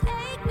 Gonna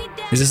take me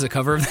down. Is this a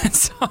cover of that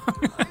song?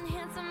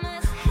 Handsome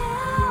as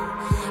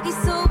hell. He's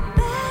so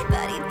bad,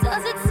 but he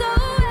does it so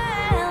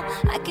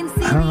well. I can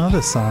see I don't know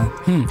this song.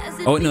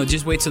 Oh, no,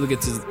 just wait till it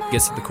gets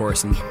to the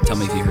chorus and tell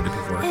me if you heard it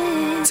before.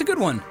 It's a good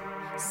one.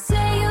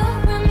 Say you'll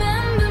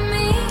remember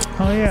me.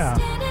 Oh, yeah.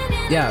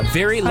 Yeah,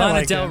 very Lana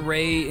like Del it.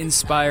 Rey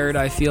inspired.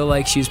 I feel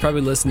like she was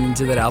probably listening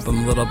to that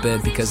album a little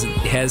bit because it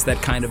has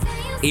that kind of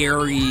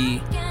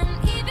airy,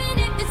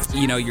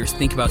 you know, you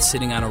think about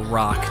sitting on a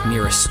rock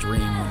near a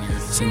stream when you're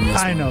singing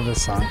this I one. know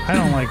this song. I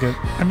don't like it.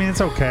 I mean,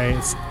 it's okay.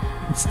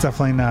 It's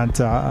definitely not.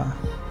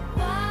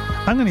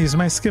 I'm going to use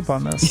my skip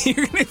on this.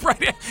 You're gonna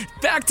write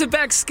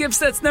back-to-back skips.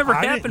 That's never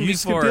happened you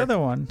before. skipped the other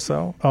one.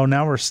 So,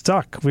 now we're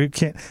stuck. We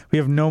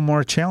have no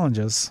more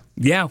challenges.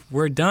 Yeah,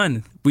 we're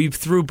done. We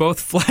threw both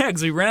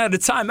flags. We ran out of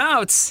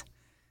timeouts.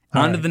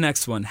 All On to right. the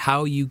next one.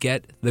 How You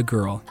Get the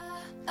Girl.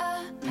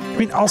 I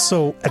mean,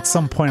 also, at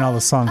some point, all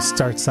the songs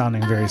start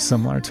sounding very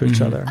similar to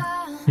each other.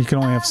 You can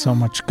only have so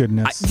much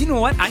goodness. You know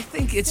what? I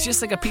think it's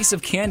just like a piece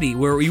of candy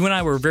where you and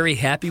I were very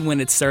happy when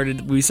it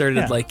started. We started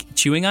Yeah. like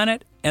chewing on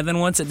it, and then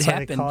once it That's why they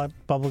happened, call it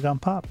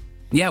bubblegum pop.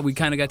 Yeah, we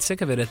kind of got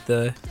sick of it at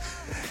the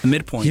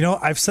midpoint. You know,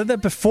 I've said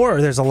that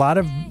before. There's a lot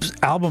of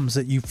albums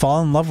that you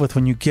fall in love with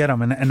when you get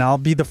them, and I'll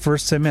be the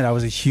first to admit I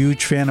was a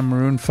huge fan of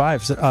Maroon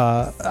 5's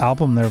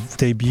album, their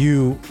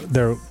debut,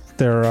 their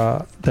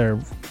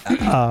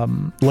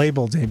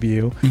label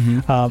debut,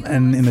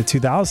 and in the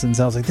 2000s,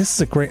 I was like, this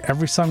is a great.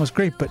 Every song was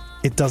great, but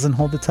it doesn't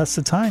hold the test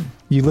of time.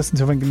 You listen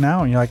to it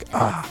now, and you're like,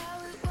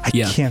 I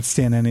can't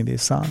stand any of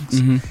these songs,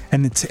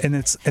 and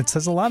it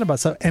says a lot about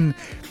stuff. And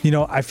you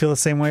know, I feel the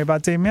same way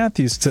about Dave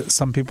Matthews.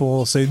 Some people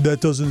will say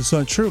it's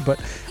not true,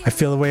 but I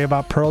feel the way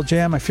about Pearl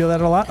Jam. I feel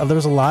that a lot.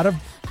 There's a lot of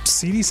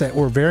CDs that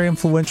were very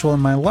influential in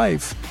my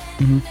life,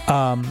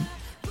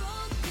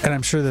 and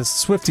I'm sure the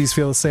Swifties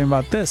feel the same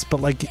about this.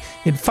 But like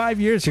in 5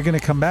 years, you're going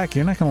to come back.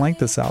 You're not going to like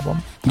this album.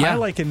 Yeah. I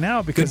like it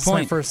now because it's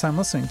my first time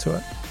listening to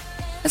it.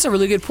 That's a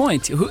really good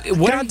point.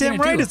 What Goddamn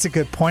right, it's a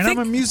good point. I'm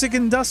a music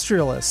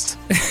industrialist.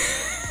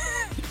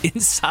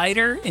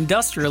 Insider,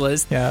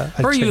 industrialist. Yeah,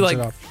 or are you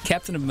like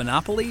captain of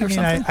Monopoly or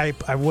something?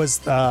 I was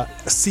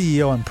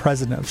CEO and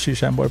president of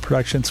Shoeshine Boy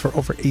Productions for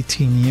over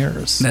 18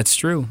 years. That's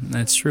true.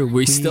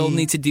 We still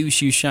need to do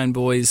Shoeshine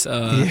Boys.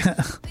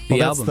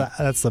 Album.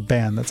 That's the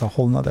band. That's a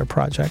whole nother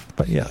project.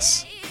 But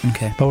yes.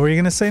 Okay. But what were you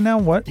going to say now?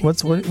 What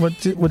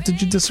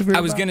did you disagree?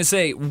 I was going to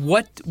say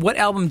what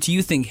album do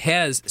you think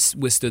has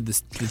withstood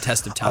the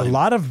test of time? A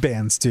lot of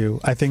bands do.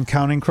 I think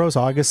Counting Crows,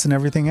 August, and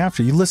everything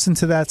after. You listen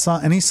to that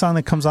song, any song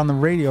that comes on the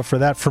radio for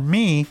that. For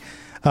me,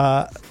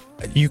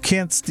 you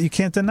can't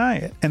deny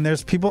it. And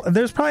there's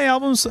probably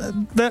albums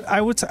that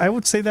I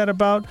would say that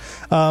about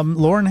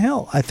Lauryn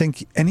Hill. I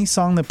think any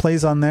song that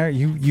plays on there,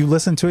 you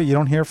listen to it, you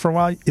don't hear it for a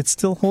while, it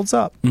still holds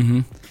up.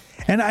 Mm-hmm.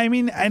 And I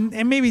mean, and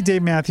maybe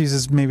Dave Matthews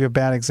is maybe a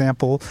bad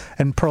example,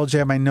 and Pearl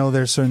Jam, I know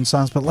there's certain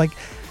songs, but like,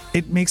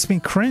 it makes me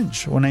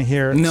cringe when I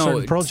hear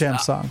certain Pearl Jam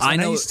songs. I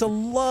used to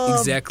love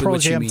exactly Pearl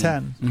Jam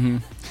 10. Mm-hmm.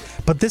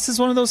 But this is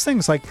one of those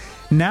things, like,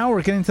 now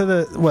we're getting to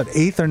the,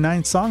 8th or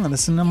 9th song on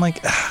this, and I'm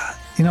like,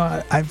 you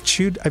know, I've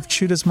chewed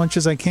as much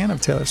as I can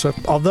of Taylor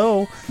Swift,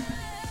 although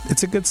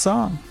it's a good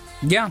song.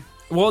 Yeah.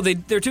 Well,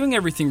 they're doing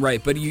everything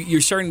right, but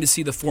you're starting to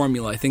see the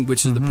formula, I think,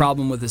 which is the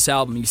problem with this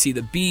album. You see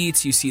the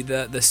beats, you see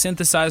the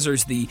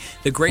synthesizers,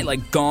 the great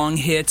like gong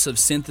hits of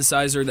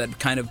synthesizer that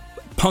kind of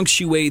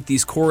punctuate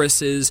these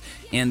choruses,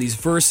 and these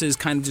verses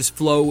kind of just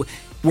flow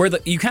where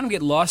you kind of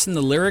get lost in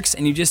the lyrics,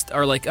 and you just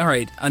are like, all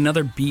right,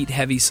 another beat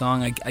heavy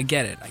song. I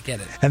get it.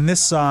 And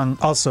this song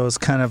also is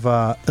kind of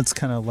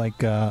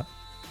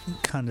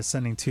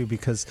condescending too,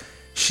 because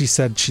she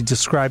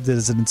described it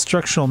as an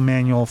instructional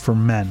manual for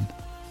men.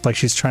 Like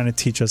she's trying to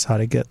teach us how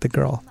to get the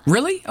girl.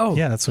 Really? Oh.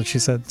 Yeah, that's what she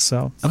said.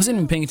 So I wasn't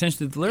even paying attention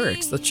to the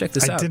lyrics. Let's check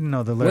this out. I didn't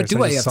know the lyrics.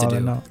 What do I have to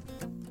do?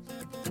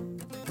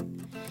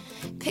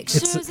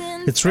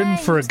 It's written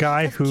for a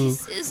guy who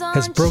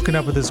has broken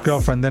up with his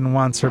girlfriend, then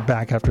wants her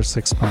back after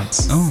 6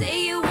 months. Oh.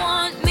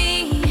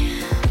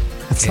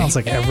 It sounds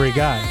like every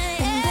guy.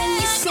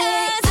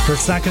 But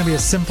it's not going to be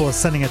as simple as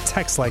sending a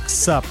text like,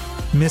 sup,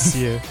 miss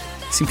you. You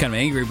seem kind of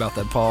angry about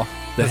that, Paul.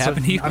 That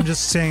happened to you? I'm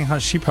just saying how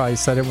she probably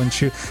said it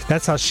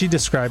that's how she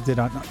described it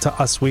to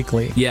Us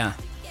Weekly. Yeah.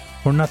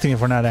 We're nothing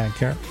if we're not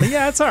accurate. But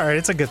yeah, it's all right.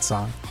 It's a good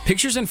song.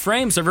 Pictures and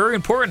frames are very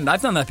important.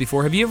 I've done that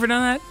before. Have you ever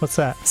done that? What's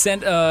that?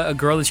 Send a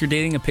girl that you're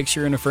dating a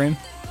picture in a frame?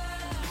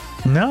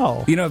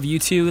 No. You know, of you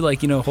two,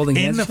 like, you know, holding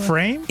hands? In the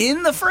frame?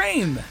 In the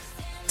frame.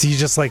 Do you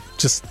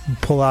just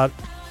pull out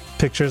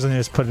pictures and you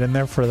just put it in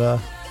there for the...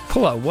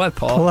 Pull out what,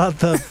 Paul? Pull out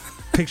the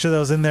picture that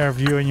was in there of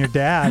you and your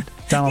dad,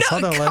 Donald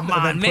Sutherland. Come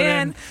on, and then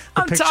man.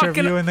 Put in the picture of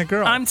you and the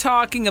girl. I'm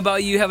talking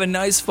about you have a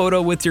nice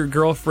photo with your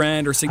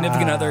girlfriend or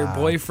significant other,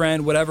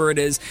 boyfriend, whatever it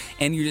is,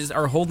 and you just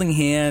are holding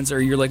hands,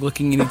 or you're like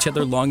looking at each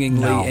other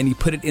longingly, and you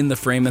put it in the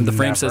frame, and the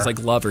frame says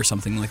like love or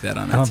something like that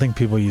on it. I don't think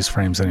people use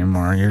frames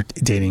anymore. You're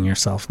dating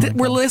yourself.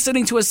 We're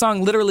listening to a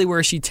song literally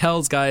where she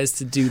tells guys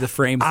to do the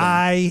frame thing.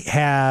 I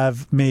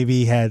have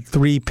maybe had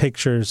 3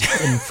 pictures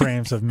in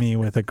frames of me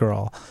with a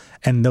girl.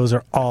 And those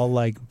are all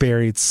like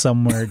buried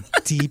somewhere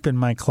deep in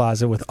my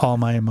closet with all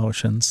my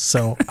emotions.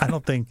 So I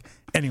don't think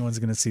anyone's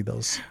going to see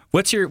those.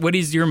 What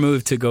is your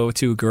move to go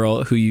to a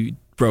girl who you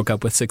broke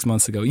up with 6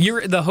 months ago?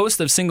 You're the host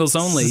of Singles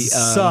Only.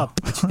 Sup.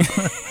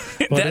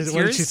 What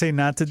did she say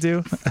not to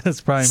do? That's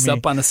probably me.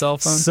 Sup on the cell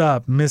phone?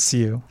 Sup, miss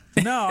you.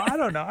 No, I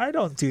don't know. I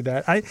don't do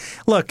that.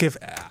 Look, if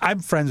I'm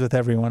friends with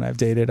everyone I've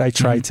dated, I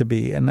try to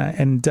be, and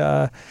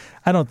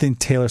I don't think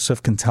Taylor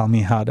Swift can tell me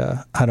how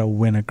to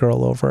win a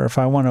girl over. If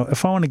I want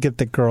to get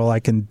the girl, I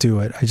can do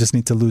it. I just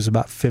need to lose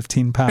about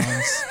 15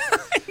 pounds.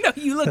 No,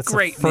 you look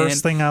great, man.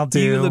 First thing I'll do.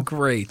 You look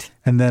great.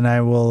 And then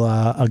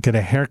I'll get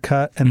a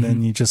haircut, and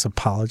then you just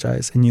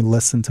apologize and you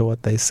listen to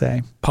what they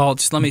say. Paul,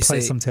 just let me play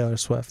say, some Taylor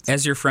Swift.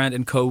 As your friend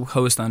and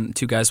co-host on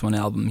Two Guys One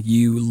Album,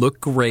 you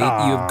look great. You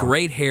have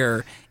great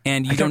hair,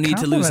 and you don't need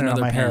to lose another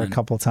on my hair a pound.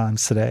 couple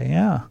times today.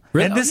 Yeah.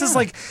 Really? And this Oh, is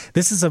yeah.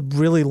 this is a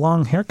really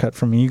long haircut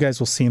for me. You guys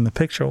will see in the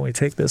picture when we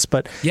take this,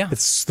 but Yeah.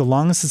 it's the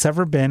longest it's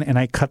ever been, and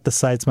I cut the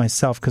sides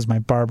myself because my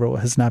barber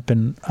has not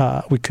been.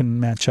 We couldn't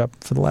match up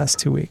for the last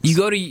 2 weeks. You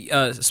go to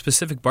a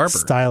specific barber.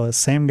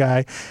 Stylist, same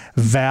guy,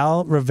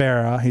 Val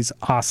Rivera. He's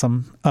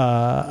awesome.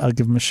 I'll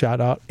give him a shout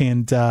out.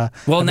 And I've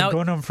been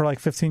going to him for like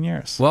 15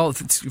 years. Well,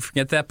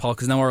 forget that, Paul,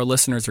 because now our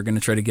listeners are going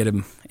to try to get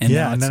him. And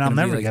Yeah, now and it's then I'll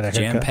gonna be, never get a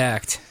haircut.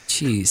 jam-packed.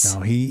 Jeez.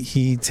 No,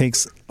 he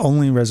takes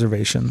only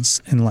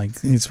reservations, and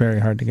he's very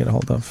hard to get a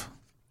hold of.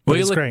 But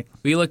it's great.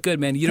 You look good,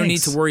 man. You don't need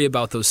Thanks. to worry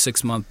about those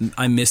 6-month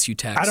I miss you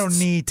texts. I don't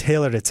need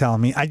Taylor to tell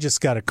me. I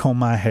just got to comb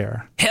my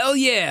hair. Hell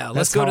yeah.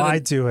 Let's That's go how to I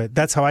do it.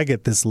 That's how I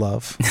get this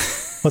love.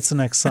 What's the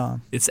next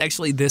song? It's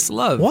actually This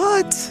Love.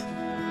 What?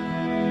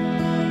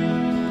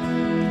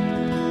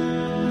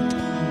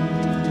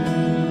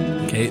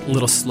 Okay, a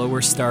little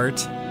slower start.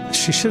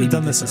 She should have Maybe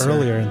done this this is her.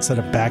 earlier instead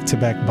of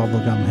back-to-back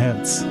bubblegum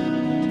hits.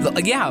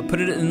 Yeah,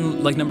 put it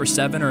in like number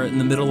 7 or in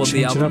the middle of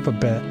the Change it album. up a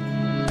bit.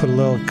 Put a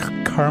little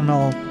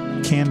caramel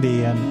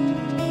candy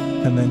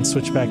and then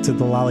switch back to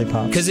the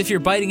lollipops. Because if you're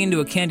biting into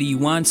a candy, you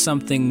want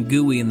something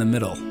gooey in the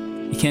middle.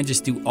 You can't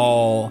just do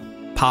all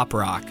pop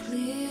rock.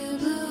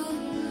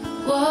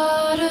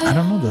 I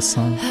don't know this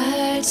song.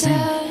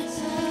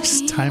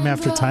 Just Time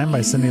After Time by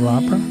Cyndi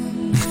Lauper.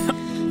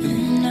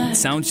 It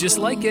sounds just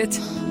like it.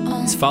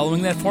 It's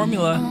following that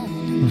formula.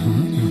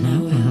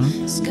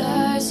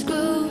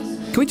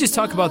 Can we just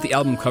talk about the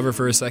album cover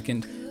for a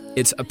second?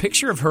 It's a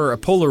picture of her, a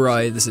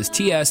Polaroid. This is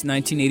TS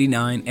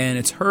 1989, and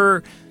it's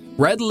her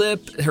red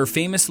lip, her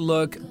famous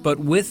look, but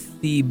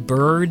with the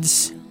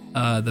birds,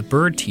 the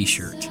bird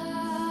T-shirt.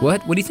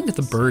 What do you think of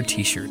the bird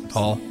T-shirt,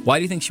 Paul? Why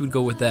do you think she would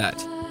go with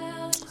that?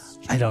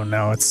 I don't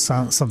know. It's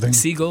something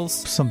Seagulls?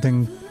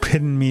 something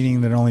hidden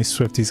meaning that only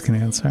Swifties can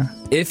answer.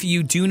 If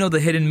you do know the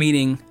hidden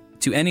meaning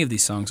to any of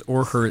these songs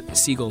or her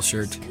seagull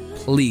shirt,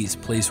 please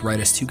write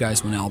us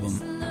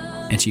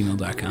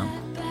 2guys1album@gmail.com.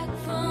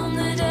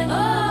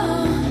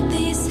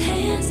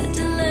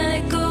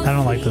 I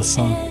don't like this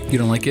song. You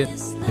don't like it?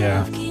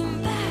 Yeah.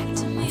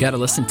 You gotta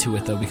listen to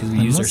it though because we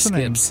I'm use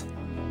listening. our skips.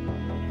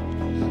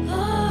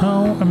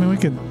 No, I mean we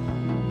could.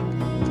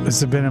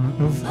 Has it been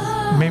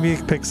maybe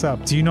it picks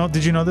up? Did you know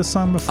this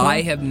song before?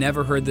 I have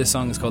never heard this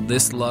song. It's called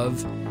This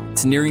Love.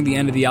 It's nearing the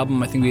end of the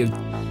album. I think we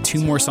have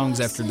 2 more songs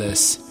after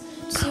this.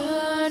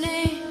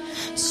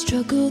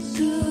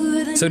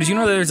 So did you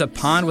know there's a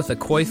pond with a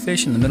koi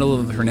fish in the middle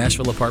of her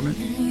Nashville apartment?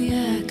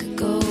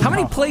 How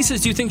many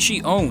places do you think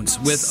she owns?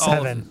 With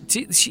 7.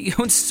 She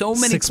owns so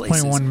many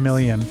places. 6.1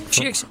 million.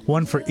 She actually-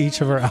 One for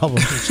each of her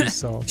albums that she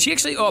sold. She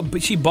actually,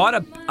 but she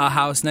bought a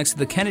house next to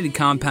the Kennedy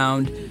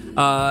compound,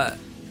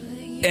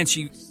 and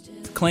she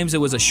claims it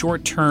was a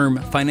short-term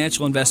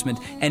financial investment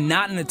and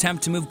not an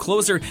attempt to move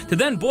closer to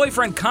then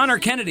boyfriend Connor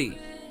Kennedy.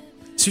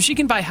 So she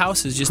can buy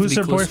houses just Who's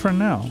to her be closer. boyfriend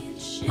now?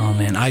 Oh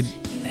man, I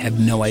have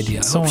no idea.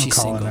 I hope Someone she's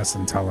calling single. us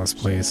and tell us,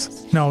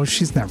 please. No,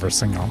 she's never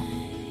single.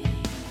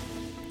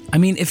 I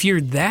mean, if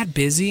you're that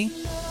busy,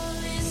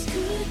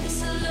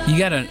 you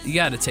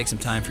gotta take some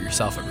time for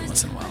yourself every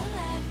once in a while.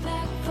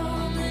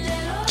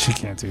 She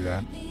can't do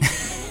that.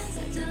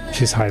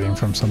 She's hiding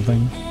from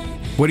something.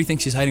 What do you think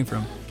she's hiding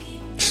from?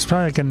 She's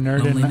probably like a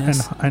nerd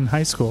Loneliness? in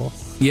high school.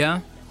 Yeah,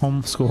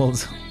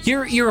 Homeschooled.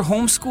 you're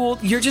homeschooled.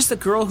 You're just a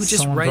girl who just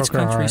Someone writes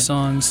broke her country heart.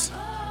 songs,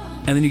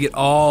 and then you get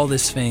all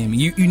this fame.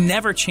 You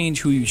never change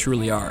who you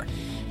truly are,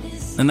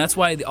 and that's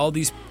why all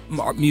these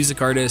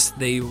music artists,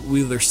 they will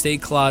either stay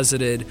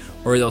closeted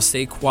or they'll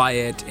stay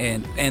quiet,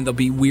 and they'll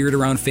be weird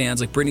around fans.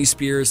 Like Britney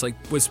Spears,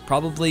 was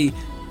probably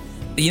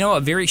a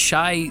very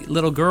shy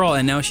little girl,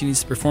 and now she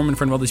needs to perform in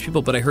front of all these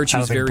people. But I heard I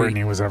don't she's think very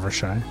Britney was ever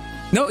shy.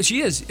 No,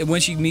 she is. When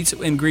she meets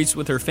and greets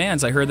with her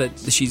fans, I heard that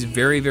she's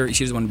very, very.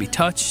 She doesn't want to be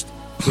touched.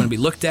 She doesn't want to be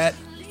looked at.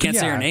 You can't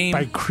say her name.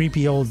 By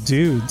creepy old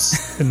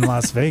dudes in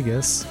Las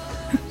Vegas.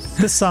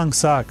 This song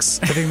sucks.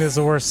 I think this is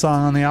the worst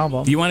song on the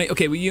album. You want to?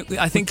 Okay,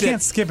 I think We can't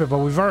that skip it, but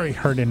we've already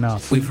heard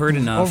enough. We've heard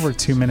enough. Over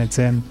 2 minutes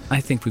in.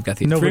 I think we've got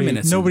the 3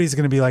 minutes. Nobody's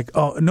going to be like,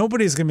 oh,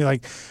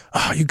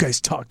 you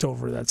guys talked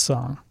over that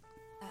song.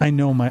 I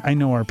know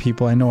our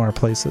people. I know our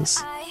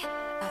places.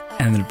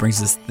 And then it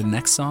brings us the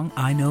next song.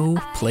 I know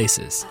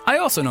places. I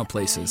also know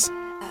places.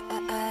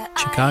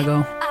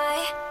 Chicago,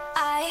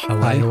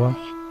 LA, Iowa,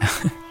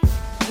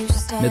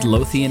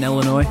 Midlothian,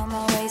 Illinois,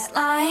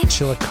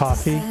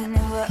 Chillicothe,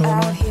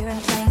 Illinois.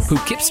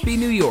 Poughkeepsie,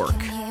 New York.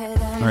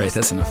 All right,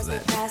 that's enough of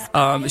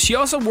that. She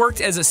also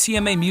worked as a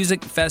CMA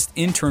Music Fest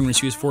intern when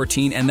she was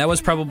 14, and that was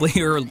probably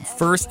her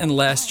first and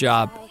last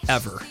job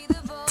ever.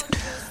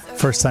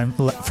 First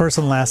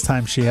and last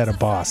time she had a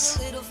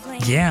boss.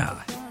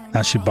 Yeah.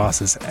 Now she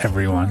bosses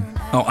everyone.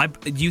 Oh,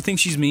 do you think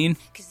she's mean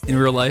in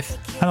real life?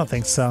 I don't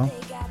think so.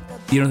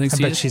 You don't think I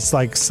she bet is? she's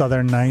like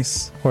Southern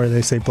nice, where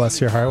they say bless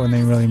your heart when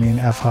they really mean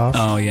F off.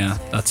 Oh, yeah,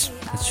 that's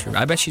true.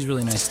 I bet she's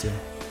really nice, too.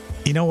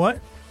 You know what?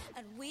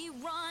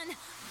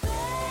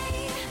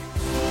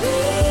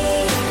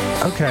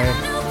 Okay.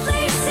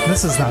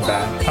 This is not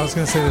bad. I was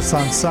going to say this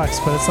song sucks,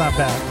 but it's not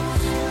bad.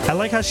 I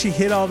like how she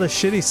hit all the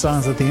shitty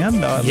songs at the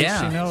end, though. At least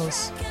Yeah. she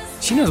knows.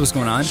 She knows what's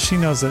going on. She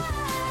knows it.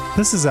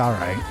 This is all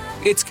right.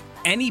 It's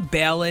any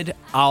ballad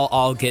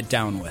I'll get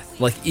down with.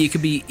 Like, it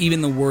could be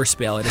even the worst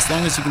ballad, as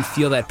long as you can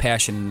feel that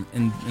passion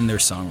in their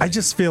song. I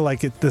just feel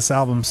like this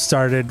album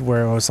started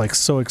where I was like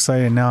so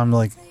excited. Now I'm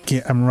like,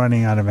 I'm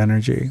running out of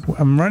energy.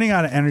 I'm running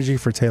out of energy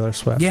for Taylor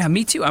Swift. Yeah,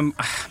 me too. I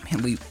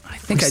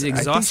think I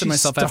exhausted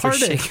myself after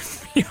shaking.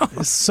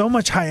 It's so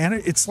much high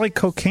energy. It's like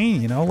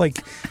cocaine, like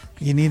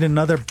you need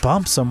another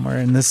bump somewhere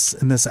in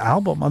this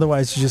album.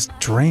 Otherwise, you just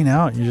drain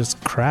out. You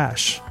just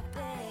crash.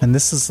 And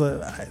this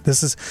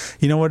is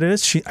you know what it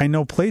is. I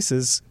know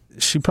places.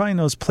 She probably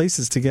knows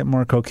places to get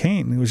more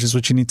cocaine, which is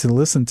what you need to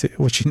listen to.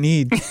 What you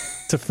need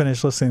to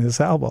finish listening to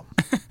this album.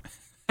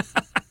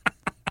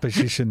 But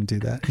she shouldn't do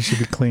that. You should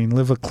be clean.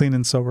 Live a clean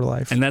and sober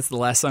life. And that's the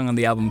last song on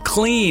the album,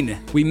 Clean.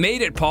 We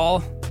made it,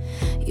 Paul.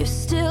 You're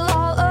still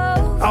all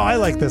over. Oh, I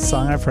like this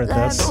song. I've heard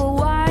this. Like a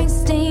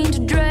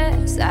wine-stained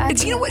dress.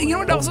 It's, you know what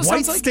it also White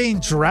sounds like?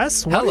 stained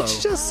dress? What Hello. did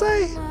you just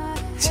say?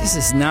 This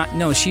is not.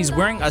 No, she's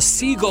wearing a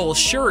seagull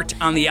shirt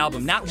on the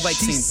album, not white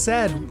She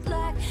stained. said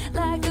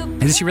Like a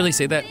Did she really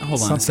say that?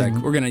 Hold on a Something.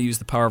 sec. We're going to use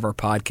the power of our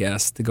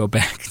podcast to go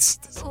back.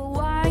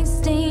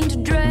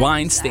 wine-stained dress.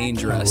 Wine-stained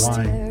dress.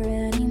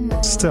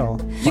 wine. Still.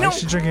 Why know- is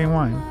she drinking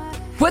wine?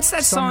 What's that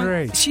It's song?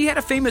 underage. She had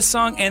a famous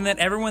song, and then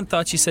everyone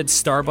thought she said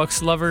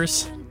Starbucks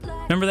lovers.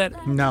 Remember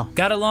that? No.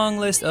 Got a long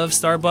list of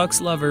Starbucks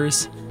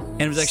lovers,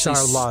 and it was actually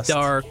Star-lost.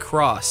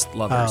 star-crossed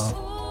lovers.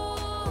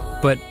 Oh.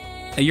 But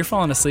you're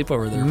falling asleep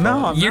over there. No,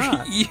 Paul. I'm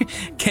not.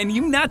 Can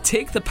you not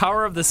take the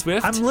power of the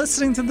Swift? I'm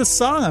listening to the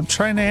song. I'm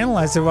trying to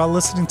analyze it while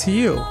listening to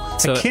you.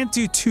 So- I can't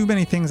do too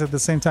many things at the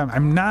same time.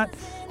 I'm not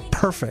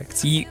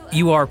perfect.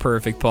 You are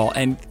perfect, Paul.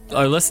 And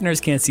our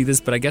listeners can't see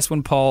this, but I guess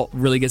when Paul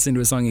really gets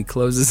into a song, he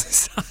closes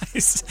his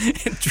eyes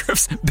and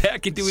drifts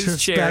back into his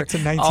Drifts chair. back to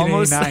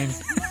 1989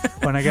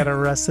 when I got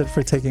arrested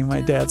for taking my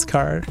dad's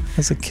car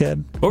as a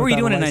kid. What were you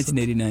without doing a in license.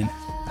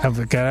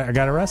 1989? I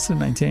got arrested in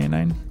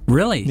 1989.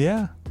 Really?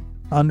 Yeah,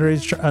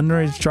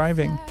 underage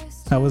driving.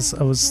 I was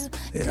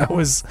maybe it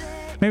was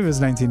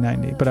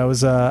 1990, but I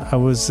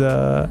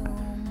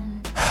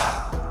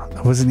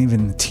wasn't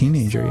even a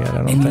teenager yet. I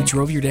don't And you think.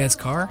 drove your dad's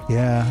car?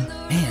 Yeah,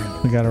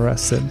 Man, we got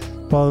arrested.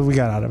 Well, we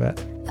got out of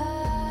it.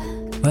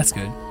 that's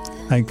good.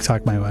 I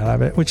talked my way out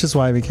of it, which is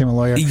why I became a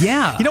lawyer.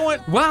 Yeah. You know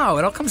what? Wow,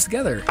 it all comes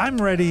together. I'm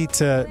ready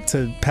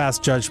to pass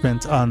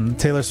judgment on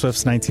Taylor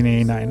Swift's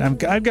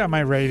 1989. I've got my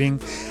rating.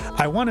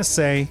 I want to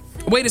say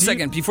Wait a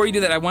second. Before you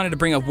do that, I wanted to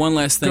bring up one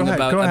last thing Go ahead.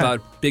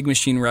 about Big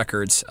Machine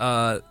Records.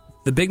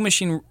 The Big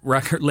Machine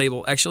record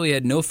label actually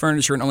had no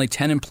furniture and only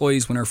 10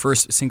 employees when her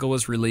first single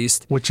was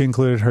released. which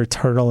included her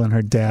turtle and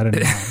her dad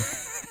and mom.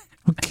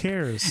 Who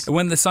cares?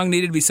 When the song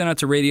needed to be sent out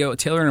to radio,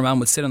 Taylor and her mom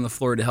would sit on the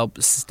floor to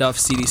help stuff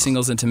CD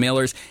singles into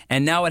mailers,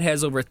 and now it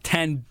has over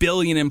 10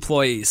 billion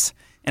employees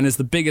and is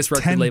the biggest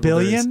record 10 label there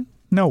is. billion?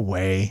 No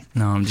way.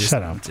 No, I'm just,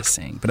 Shut up. I'm just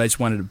saying. But I just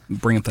wanted to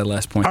bring up that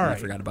last point, All and I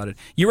right. forgot about it.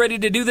 You ready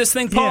to do this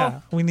thing, Paul? Yeah,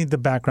 we need the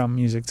background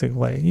music to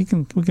play. We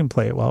can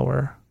play it while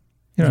we're.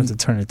 You don't have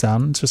to turn it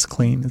down. It's just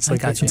clean. It's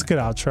like got it's you. a good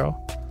outro.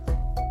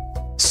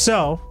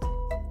 So,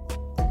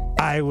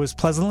 I was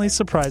pleasantly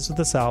surprised with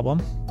this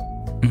album.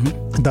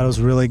 I thought it was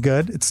really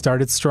good. It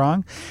started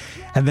strong,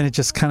 and then it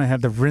just kind of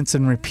had the rinse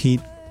and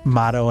repeat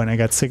motto, and I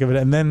got sick of it.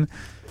 And then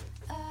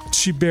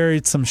she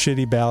buried some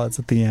shitty ballads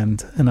at the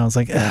end, and I was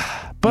like,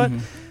 ugh. But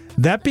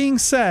that being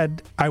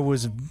said, I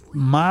was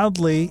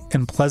mildly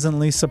and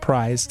pleasantly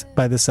surprised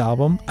by this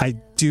album. I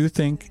do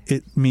think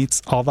it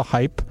meets all the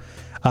hype.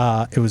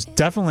 It was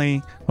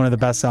definitely one of the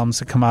best albums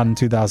to come out in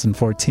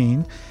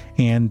 2014,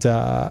 and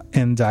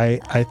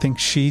I think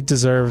she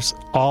deserves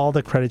all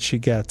the credit she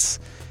gets.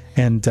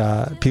 And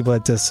people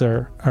that diss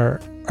her are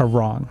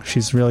wrong.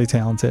 She's really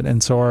talented,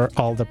 and so are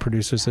all the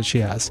producers that she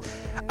has.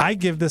 I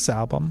give this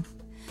album,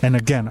 and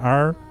again,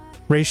 our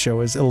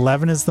ratio is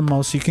 11 is the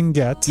most you can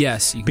get.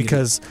 Yes, you can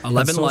because get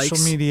 11 on likes.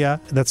 social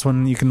media, that's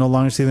when you can no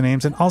longer see the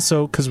names, and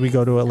also because we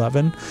go to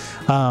 11.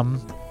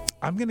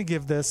 I'm going to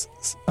give this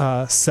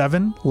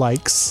 7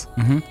 likes,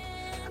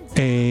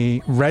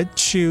 a red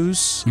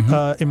shoes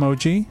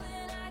emoji,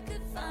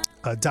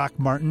 a Doc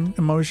Martin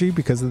emoji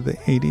because of the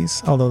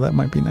 80s, although that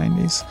might be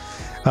 90s,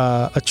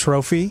 a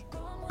trophy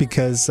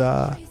because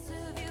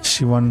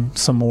she won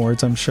some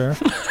awards, I'm sure.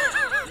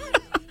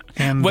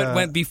 And What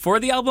went before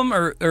the album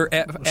or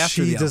after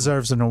she the album?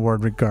 deserves an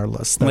award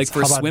regardless. Like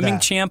for how about swimming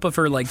that? champ of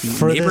her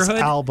For neighborhood? this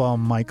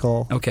album,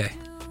 Michael. Okay.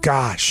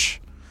 Gosh.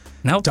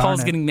 Now Darn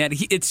Paul's it. getting mad.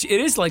 It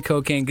is like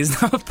cocaine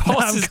because now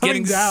Paul I'm is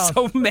coming getting down.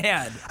 so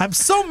mad. I'm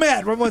so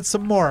mad. We want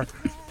some more.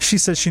 She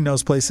says she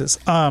knows places.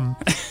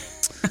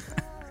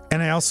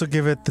 And I also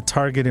give it the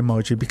Target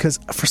emoji because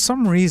for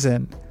some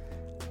reason,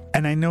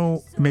 and I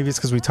know maybe it's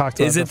because we talked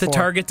about Is it the before.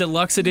 Target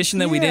Deluxe edition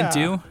that we didn't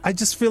Yeah. do? I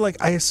just feel like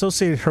I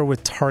associated her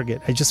with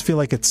Target. I just feel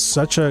like it's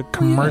such a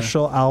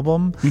commercial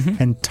album,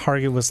 and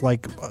Target was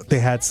like they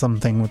had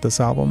something with this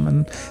album,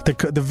 and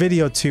the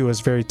video too was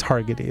very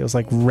Targety. It was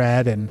like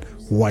red and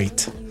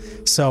white.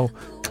 So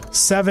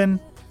 7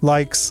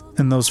 likes,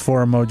 and those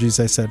 4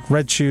 emojis I said.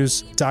 Red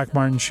shoes, Doc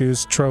Martin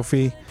shoes,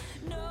 trophy,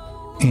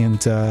 and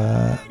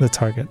the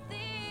Target.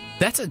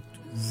 That's a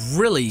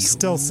really,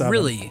 Still 7.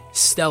 really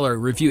stellar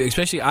review.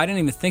 Especially, I didn't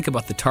even think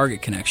about the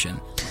Target connection.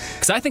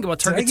 Because I think about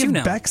Target Did I too give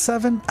now. Beck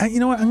 7? You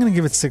know what? I'm going to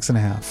give it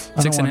 6.5.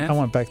 6.5? I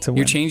want Beck to win.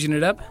 You're changing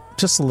it up?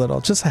 Just a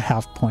little. Just a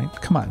half point.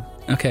 Come on.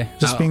 Okay.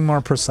 Just being more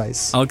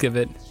precise. I'll give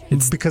it.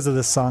 It's because of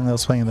this song that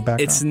was playing in the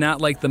background. It's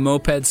not like the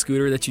moped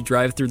scooter that you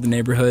drive through the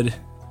neighborhood,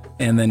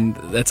 and then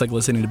that's like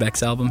listening to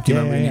Beck's album. Do you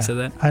remember when you said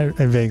that? I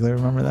vaguely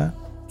remember that.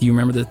 Do you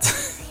remember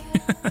that?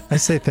 I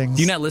say things.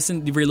 Do you not listen?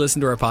 Do you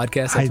re-listen to our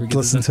podcast? I After we get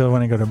listen this to it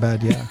when I go to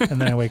bed, yeah. And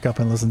then I wake up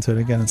and listen to it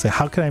again and say,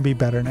 how can I be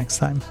better next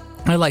time?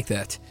 I like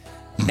that.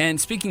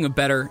 And speaking of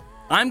better,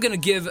 I'm going to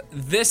give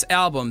this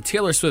album,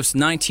 Taylor Swift's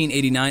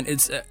 1989,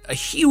 it's a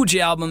huge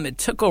album. It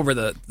took over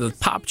the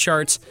pop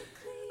charts.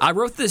 I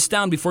wrote this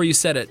down before you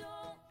said it,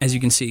 as you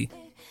can see.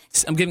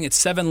 I'm giving it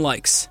 7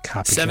 likes.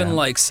 Copycat. 7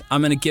 likes.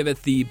 I'm going to give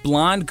it the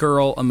blonde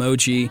girl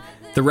emoji,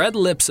 the red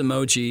lips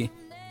emoji,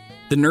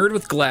 the nerd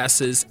with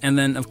glasses, and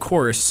then, of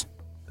course,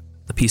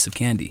 the piece of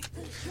candy.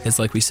 It's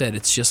like we said,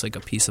 it's just like a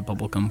piece of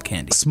bubblegum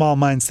candy. Small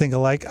minds think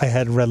alike. I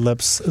had red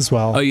lips as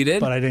well. Oh, you did?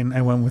 But I didn't.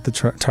 I went with the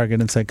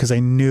Target instead because I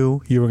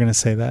knew you were going to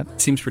say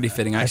that. Seems pretty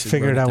fitting. I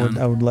figured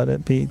I would let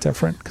it be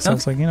different because I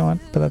was like, you know what?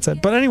 But that's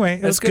it. But anyway,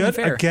 it was good and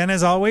good. fair. Again,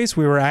 as always,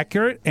 we were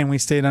accurate and we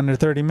stayed under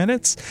 30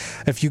 minutes.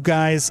 If you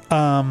guys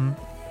want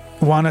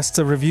us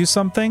to review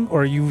something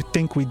or you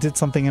think we did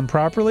something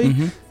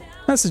improperly,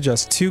 message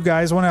us. 2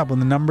 Guys, 1 Album.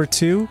 The number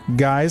 2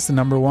 Guys, the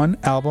number 1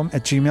 Album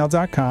at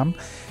gmail.com.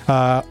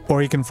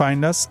 Or you can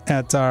find us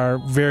at our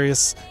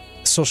various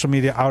social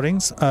media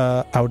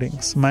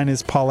outings. Mine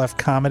is Paul F.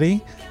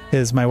 Comedy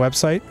is my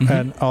website,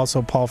 and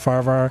also Paul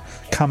Farvar,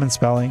 common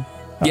spelling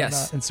on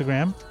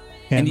Instagram.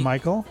 And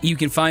Michael? You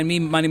can find me.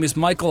 My name is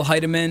Michael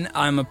Heidemann.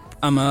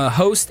 I'm a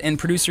host and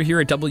producer here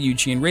at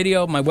WGN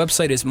Radio. My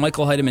website is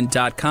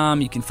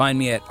michaelheidemann.com. You can find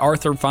me at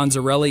Arthur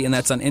Fonzarelli, and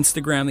that's on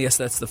Instagram. Yes,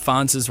 that's the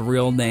Fonz's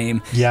real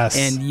name. Yes,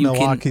 and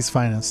Milwaukee's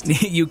finest.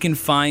 You can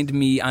find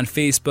me on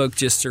Facebook.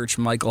 Just search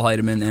Michael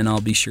Heidemann, and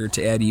I'll be sure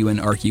to add you and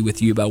argue with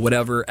you about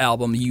whatever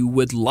album you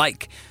would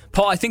like.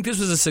 Paul, I think this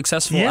was a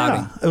successful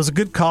outing. It was a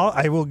good call.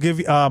 I will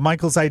give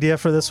Michael's idea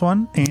for this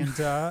one, and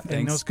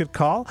it was a good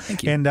call.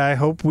 Thank you. And I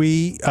hope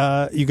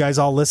you guys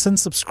all listen,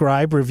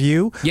 subscribe,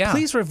 review. Yeah.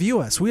 Please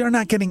review us. We are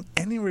not getting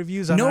any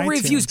reviews on iTunes. No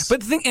reviews. But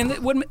the thing, and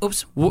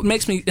what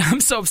makes me,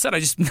 I'm so upset. I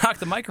just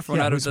knocked the microphone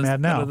out of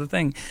the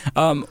thing.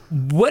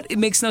 What it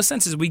makes no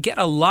sense is we get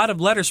a lot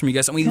of letters from you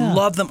guys, and we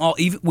love them all.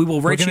 We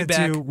will write you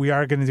back. We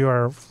are going to do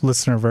our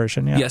listener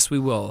version. Yeah. Yes, we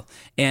will,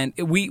 and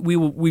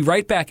we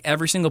write back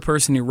every single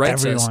person who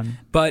writes us.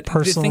 But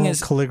personal the thing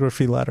is,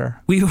 calligraphy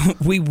letter.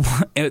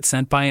 It's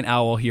sent by an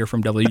owl here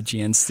from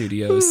WGN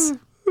Studios.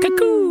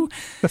 Cuckoo.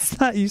 That's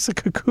not. You said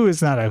cuckoo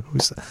is not an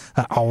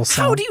owl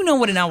sound. How do you know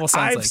what an owl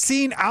sounds like? I've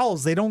seen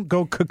owls. They don't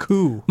go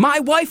cuckoo. My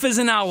wife is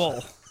an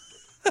owl.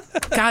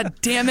 God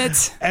damn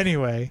it.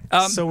 Anyway,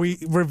 so we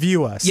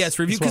review us. Yes,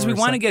 review because we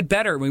want to get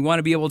better. We want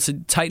to be able to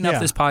tighten up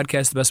this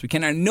podcast the best we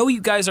can. I know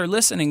you guys are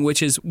listening,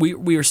 which is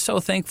we are so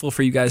thankful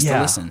for you guys to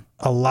listen.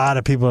 A lot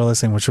of people are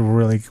listening, which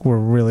we're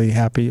really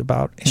happy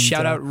about. And,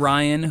 shout out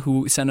Ryan,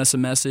 who sent us a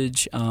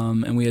message,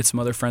 and we had some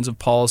other friends of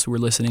Paul's who were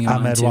listening.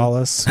 Ahmed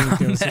Wallace, who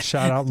gave us a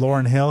shout out.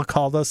 Lauren Hill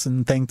called us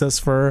and thanked us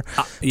for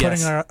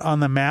putting her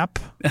on the map.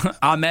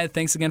 Ahmed,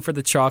 thanks again for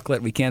the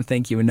chocolate. We can't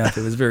thank you enough.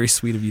 It was very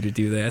sweet of you to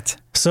do that.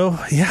 So,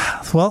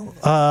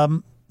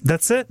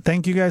 that's it.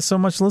 Thank you guys so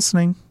much for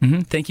listening.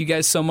 Thank you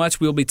guys so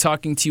much. We'll be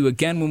talking to you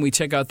again when we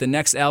check out the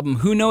next album.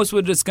 Who knows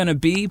what it's going to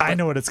be? I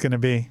know what it's going to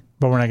be,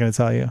 but we're not going to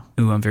tell you.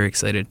 Ooh, I'm very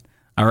excited.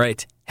 All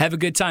right. Have a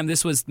good time.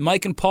 This was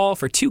Mike and Paul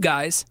for 2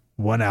 Guys,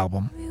 1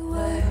 Album.